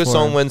focus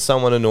on when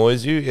someone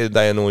annoys you,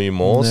 they annoy you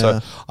more. So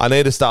I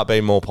need to start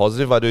being more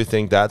positive. I do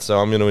think that. So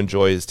I'm going to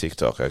enjoy his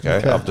TikTok. Okay.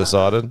 I've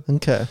decided.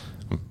 Okay.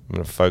 I'm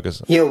going to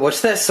focus. Yo,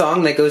 what's that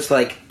song that goes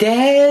like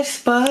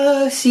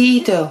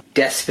Despacito?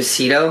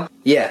 Despacito?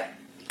 Yeah.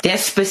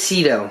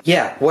 Despacito.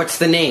 Yeah, what's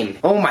the name?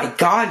 Oh my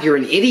god, you're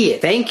an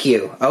idiot. Thank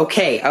you.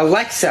 Okay,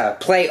 Alexa,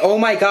 play Oh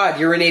My God,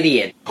 You're an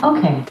Idiot.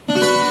 Okay.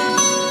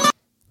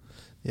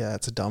 Yeah,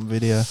 it's a dumb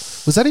video.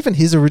 Was that even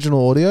his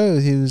original audio?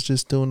 Or he was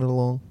just doing it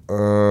along?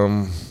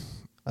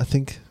 I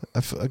think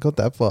I got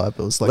that vibe.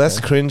 It was like less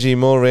cringy,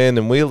 more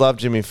random. We love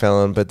Jimmy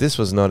Fallon, but this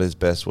was not his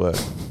best work.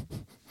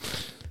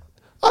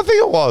 I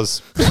think it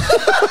was.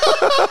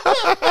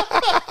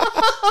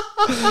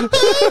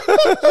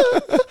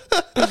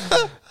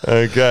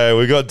 Okay,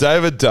 we got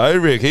David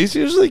Dobrik. He's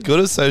usually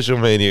good at social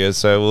media,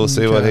 so we'll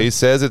see what he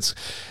says. It's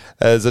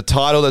there's a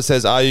title that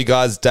says, "Are you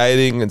guys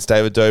dating?" It's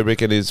David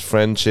Dobrik and his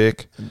friend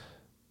chick.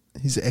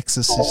 His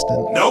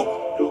ex-assistant. Nope.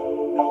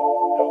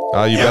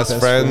 Are you best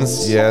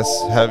friends? Yes.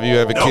 Have you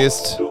ever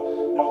kissed?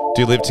 Do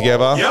you live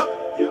together? Yep.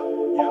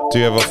 Do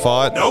you ever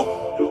fight?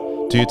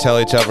 Nope. Do you tell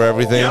each other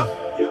everything? Yep.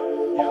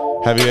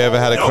 Have you ever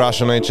had a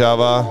crush on each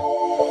other?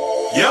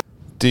 Yep.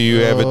 Do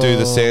you ever do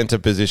the Santa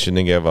position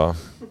together?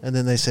 And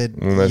then they said,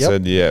 and they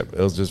said, yep. It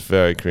was just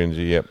very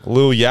cringy, yep.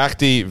 Lil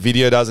Yachty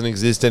video doesn't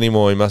exist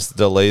anymore. He must have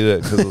deleted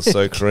it because it was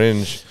so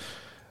cringe.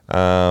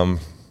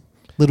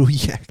 Little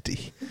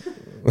Yachty.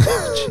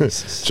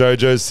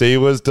 Jojo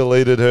Siwa's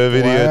deleted her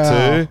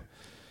video too.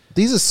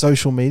 These are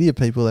social media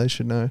people, they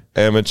should know.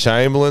 Emma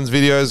Chamberlain's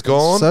video's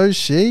gone. So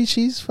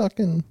she's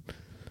fucking...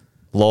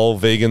 Lol,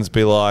 vegans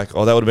be like,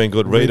 oh, that would have been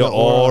good. Rita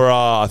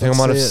Ora. I think I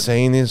might have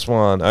seen this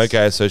one.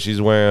 Okay, so she's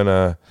wearing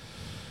a...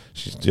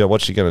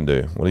 what's she going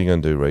to do? What are you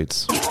going to do,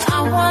 Reeds?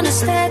 I want to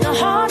stay the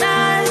whole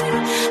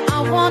night.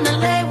 I want to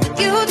lay with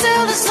you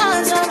till the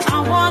sun's up.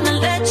 I want to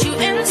let you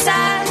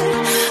inside.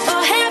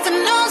 Oh,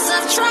 heaven knows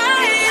I've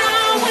tried.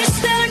 I wish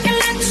that I could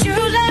let you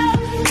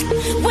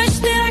love. Wish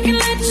that I could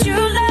let you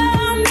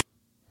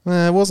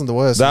love. It wasn't the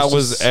worst. That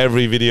was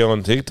every video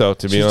on TikTok,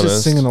 to be honest. She's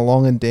just singing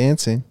along and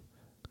dancing.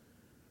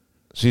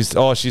 She's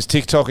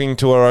TikToking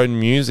to her own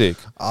music.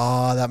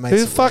 Oh, that makes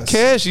Who the fuck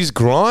cares? She's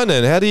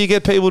grinding. How do you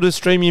get people to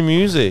stream your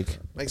music?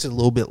 Makes it a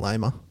little bit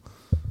lamer.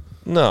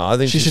 No, I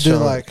think she should do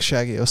like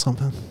Shaggy or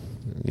something.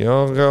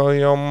 Yo, girl,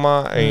 you're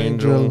my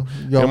angel.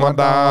 You're my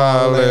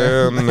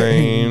darling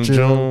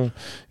angel.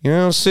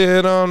 You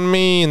sit on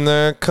me in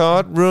the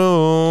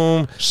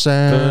courtroom.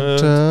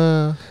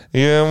 Santa.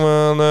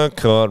 Yeah, in the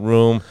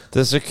courtroom.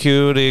 The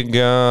security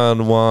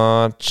guard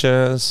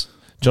watches.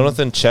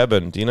 Jonathan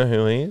Chabin. Do you know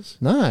who he is?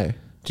 No.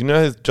 Do you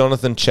know who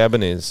Jonathan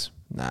Chabin is?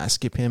 Nah,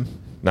 skip him.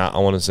 Nah, I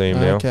want to see him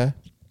now. Okay.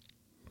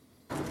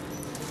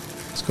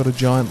 He's got a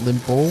giant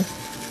limp ball.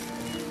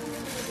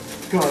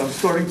 God, I'm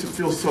starting to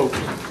feel so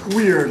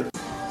weird.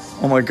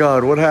 Oh my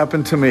God, what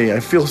happened to me? I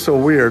feel so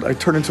weird. I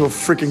turned into a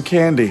freaking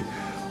candy.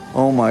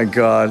 Oh my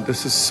God,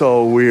 this is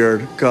so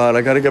weird. God,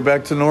 I gotta get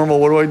back to normal.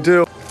 What do I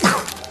do?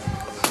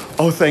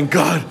 Oh, thank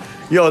God.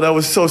 Yo, that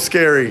was so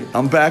scary.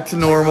 I'm back to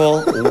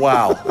normal.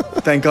 Wow.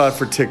 Thank God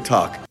for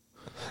TikTok.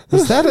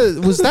 Was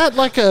that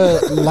like a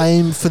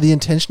lame for the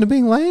intention of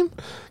being lame?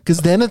 Because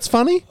then it's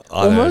funny,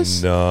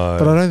 almost. I don't know.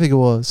 But I don't think it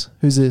was.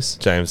 Who's this?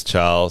 James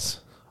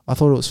Charles. I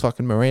thought it was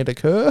fucking Miranda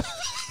Kerr.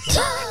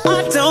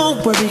 I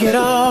don't worry at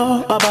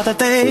all about the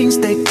things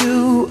they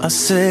do. I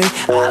say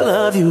I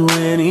love you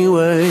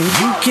anyway.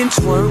 You can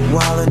twerk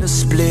while in a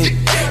split.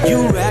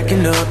 You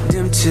racking up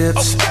them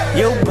tips.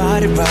 Your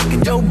body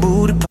rocking, your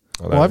booty.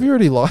 Why have you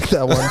already liked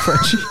that one,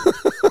 Frenchie?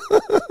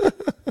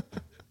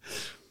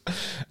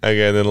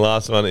 Okay, then the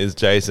last one is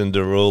Jason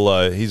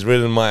Derulo. He's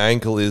written, my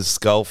ankle is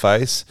skull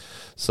face.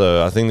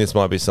 So I think this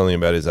might be something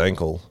about his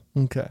ankle.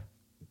 Okay.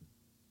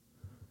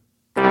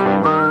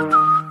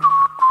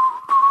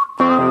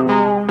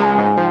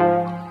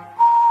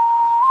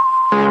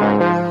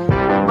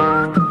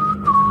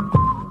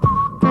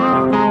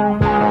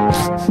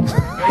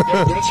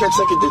 Hey,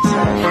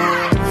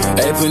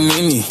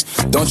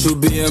 Panini, don't you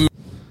be a...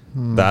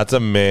 That's a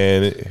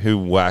man who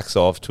whacks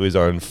off to his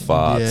own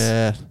farts.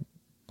 Yeah.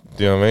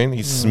 Do you know what I mean?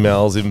 He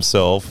smells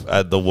himself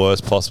at the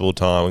worst possible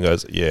time and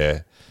goes,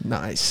 yeah.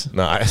 Nice.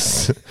 I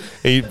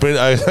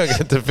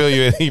get to fill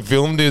you in. He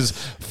filmed his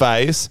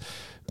face,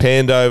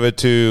 panned over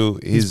to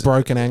his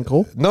broken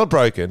ankle. Not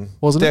broken.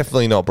 Wasn't it?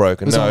 Definitely not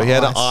broken. Was it No, on he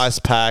had an ice? ice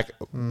pack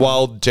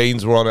while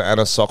jeans were on it and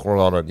a sock was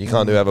on it. You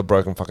can't do have a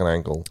broken fucking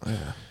ankle.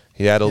 Yeah.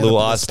 He had a little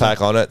the ice pack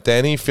on it.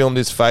 Then he filmed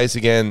his face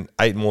again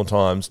 8 more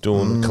times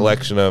doing a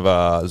collection of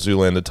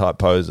Zoolander type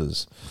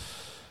poses.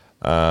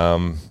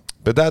 But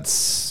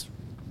that's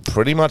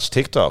pretty much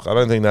TikTok. I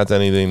don't think that's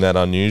anything that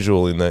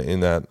unusual in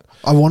that.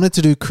 I wanted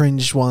to do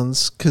cringe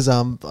ones because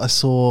I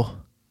saw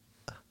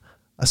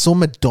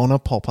Madonna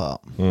pop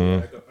up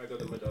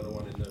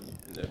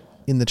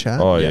in the chat.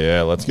 Oh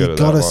yeah, let's go to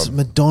that one.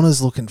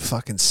 Madonna's looking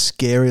fucking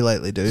scary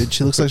lately, dude.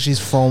 She looks like she's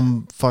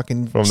from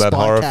fucking From Spy that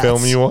horror Cats.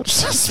 film you watched,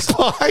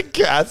 Spy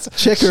Cats.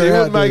 Check her she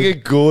out, would make dude. a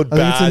good I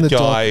think it's in bad the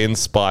guy in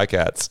Spy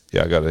Cats.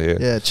 Yeah, I got it here.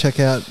 Yeah, check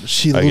out.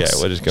 She Okay,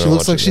 looks. we're just She gonna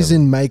looks watch like it she's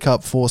then. in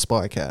makeup for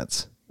Spy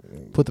Cats.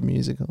 Put the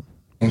music on.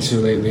 Too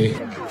lately.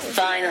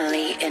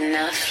 Finally,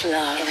 enough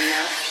love.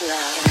 Enough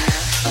love.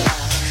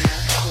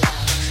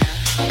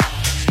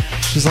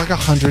 She's like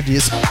 100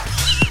 years old.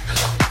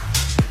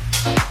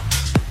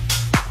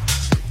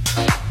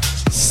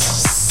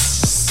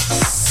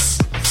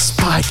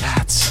 Spy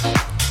Cats.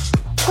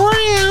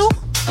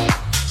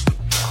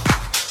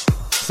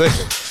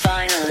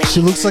 She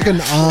looks like an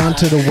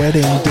aunt at a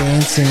wedding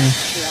dancing.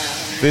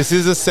 This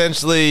is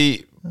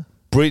essentially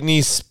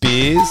Britney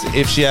Spears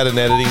if she had an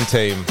editing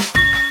team.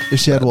 If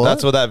she had what?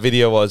 That's what that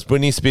video was.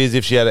 Britney Spears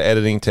if she had an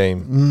editing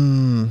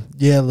team.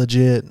 Yeah,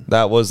 legit.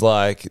 That was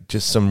like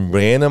just some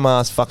random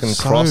ass fucking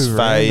So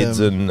crossfades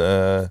random.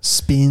 and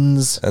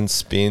Spins. and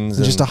spins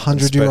And just a and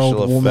 100-year-old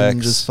special woman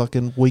effects. just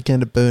fucking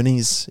weekend at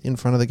Bernie's in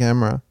front of the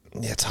camera.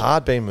 Yeah, it's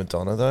hard being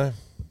Madonna though.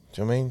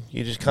 Do you know what I mean?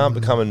 You just can't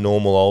become a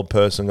normal old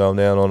person going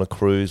down on a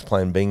cruise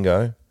playing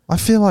bingo. I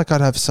feel like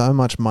I'd have so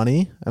much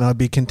money and I'd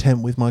be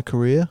content with my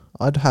career.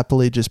 I'd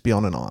happily just be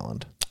on an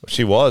island.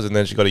 She was, and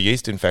then she got a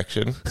yeast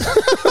infection.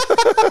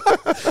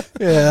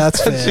 Yeah,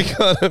 that's fair. She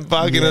got a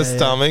bug in her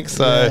stomach,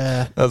 so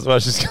that's why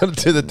she's got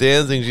to do the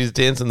dancing. She's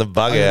dancing the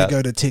bug I out.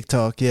 gotta go to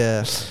TikTok,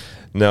 yeah.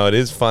 No, it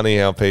is funny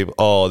how people...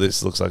 Oh,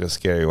 this looks like a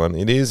scary one.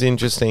 It is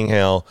interesting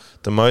how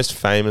the most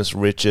famous,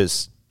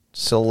 richest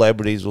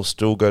celebrities will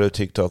still go to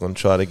TikTok and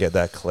try to get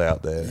that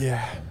clout there.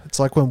 Yeah. It's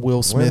like when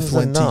Will Smith When's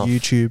went enough? to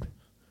YouTube.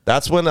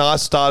 That's when I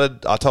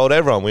started... I told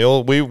everyone.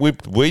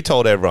 We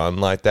told everyone,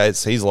 like,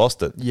 he's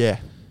lost it. Yeah.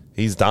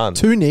 He's done.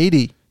 Too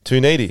needy.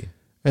 Too needy.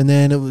 And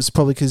then it was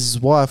probably because his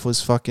wife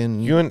was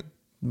fucking You and...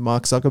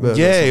 Mark Zuckerberg.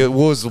 Yeah, or it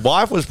was.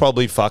 Wife was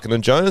probably fucking a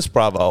Jonas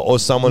brother or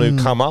someone who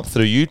come up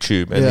through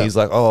YouTube, and Yeah. he's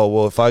like, "Oh,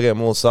 well, if I get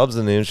more subs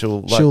than him,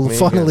 she'll like me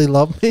finally again."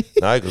 love me.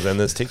 No, because then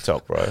there's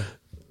TikTok, bro.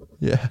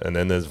 Yeah. And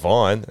then there's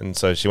Vine, and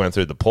so she went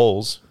through the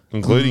polls,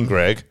 including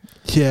Greg,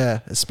 Yeah,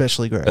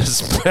 especially Greg.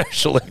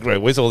 especially Greg.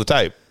 Where's all the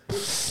tape?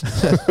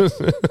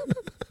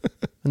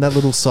 And that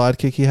little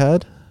sidekick he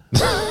had.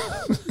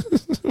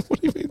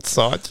 What do you mean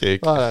side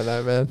chick? I don't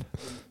know, man.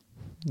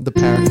 The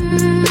parrot.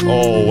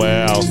 Oh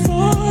wow!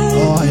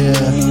 Oh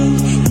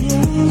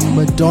yeah.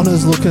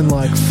 Madonna's looking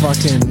like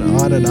fucking,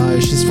 I don't know,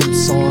 she's from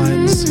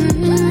Signs.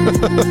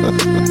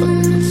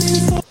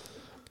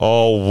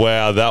 Oh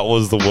wow! That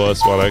was the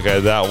worst one. Okay,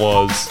 that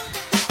was.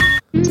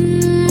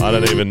 I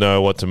don't even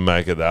know what to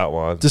make of that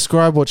one.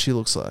 Describe what she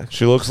looks like.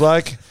 She looks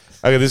like...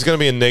 Okay, this is going to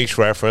be a niche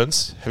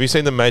reference. Have you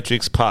seen The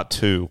Matrix Part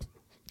 2?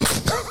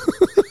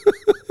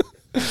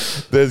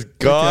 There's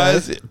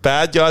guys,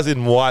 bad guys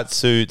in white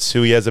suits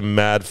who he has a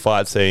mad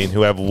fight scene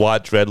who have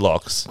white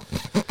dreadlocks.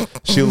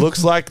 She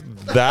looks like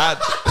that.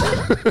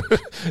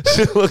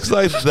 She looks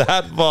like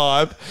that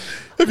vibe.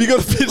 Have you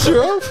got a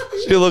picture of?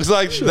 She looks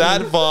like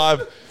that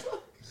vibe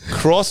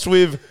crossed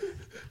with...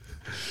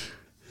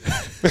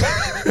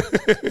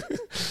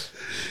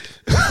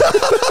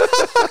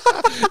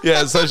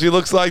 Yeah, so she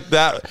looks like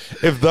that.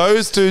 If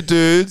those two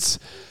dudes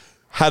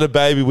had a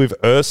baby with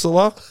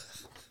Ursula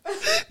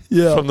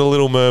Yeah. from The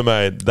Little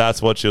Mermaid,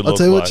 that's what she'd I'll look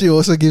tell you like. what she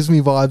also gives me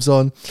vibes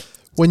on.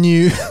 When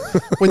you're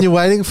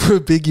waiting for a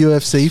big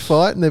UFC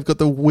fight and they've got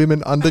the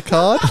women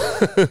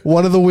undercard,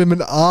 one of the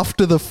women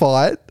after the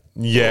fight,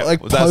 Yeah,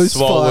 like that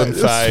swollen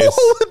post-fight, face.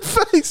 swollen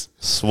face.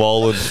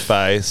 Swollen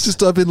face. Just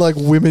type in like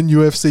women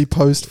UFC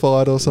post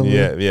fight or something.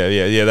 Yeah.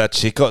 That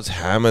chick got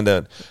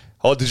hammered.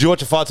 Oh, did you watch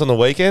the fights on the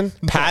weekend?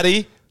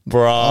 Paddy?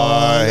 Bro,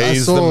 I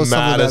he's saw the something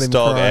about maddest him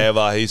dog crying.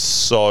 ever. He's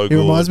so He good.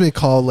 reminds me of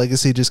Kyle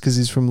Legacy just because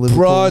he's from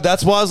Liverpool. Bro,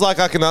 that's why I was like,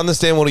 I can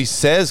understand what he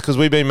says because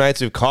we've been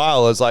mates with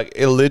Kyle. It's like,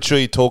 it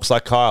literally talks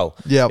like Kyle.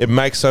 Yeah. It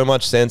makes so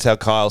much sense how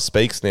Kyle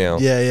speaks now.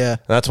 Yeah. And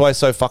that's why he's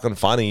so fucking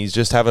funny. He's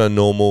just having a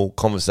normal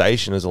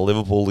conversation as a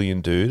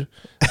Liverpoolian dude.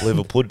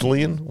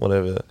 Liverpoolian,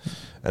 whatever.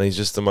 And he's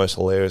just the most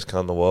hilarious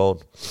cunt in the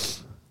world.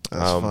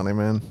 That's funny,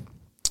 man.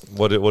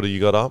 What do you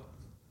got up?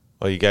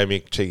 Oh, you gave me a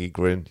cheeky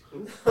grin.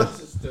 I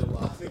was still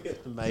laughing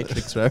at the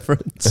Matrix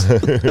reference.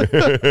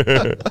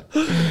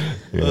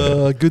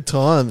 Good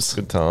times.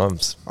 Good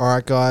times. All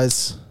right,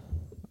 guys.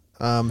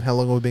 How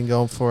long have we been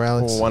going for,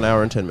 Alex? 1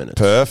 hour and 10 minutes.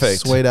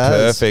 Perfect. Sweet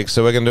as. Perfect.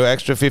 So we're going to do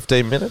extra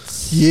 15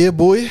 minutes. Yeah,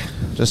 boy.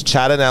 Just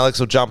chatting. Alex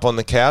will jump on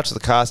the couch, the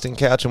casting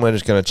couch, and we're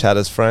just going to chat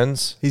as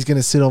friends. He's going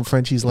to sit on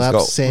Frenchie's lap,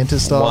 got Santa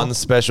style. One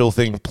special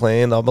thing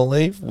planned, I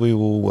believe. We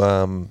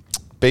will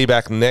be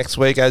back next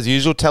week as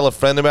usual. Tell a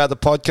friend about the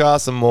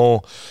podcast and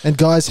more. And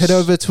guys, head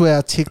over to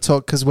our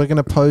TikTok because we're going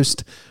to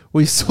post.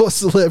 We saw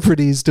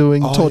celebrities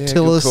doing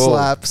tortilla good call.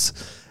 slaps,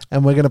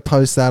 and we're going to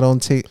post that on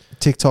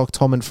TikTok,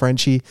 Tom and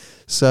Frenchie.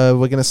 So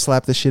we're going to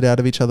slap the shit out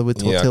of each other with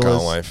tortillas. Yeah, I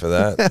can't wait for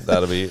that.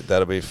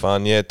 that'll be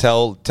fun. Yeah,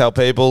 tell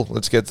people.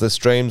 Let's get the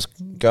streams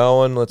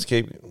going. Let's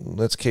keep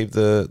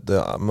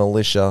the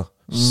militia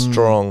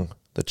strong.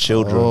 The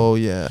children. Oh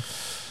yeah.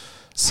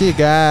 See you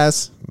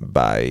guys.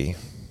 Bye.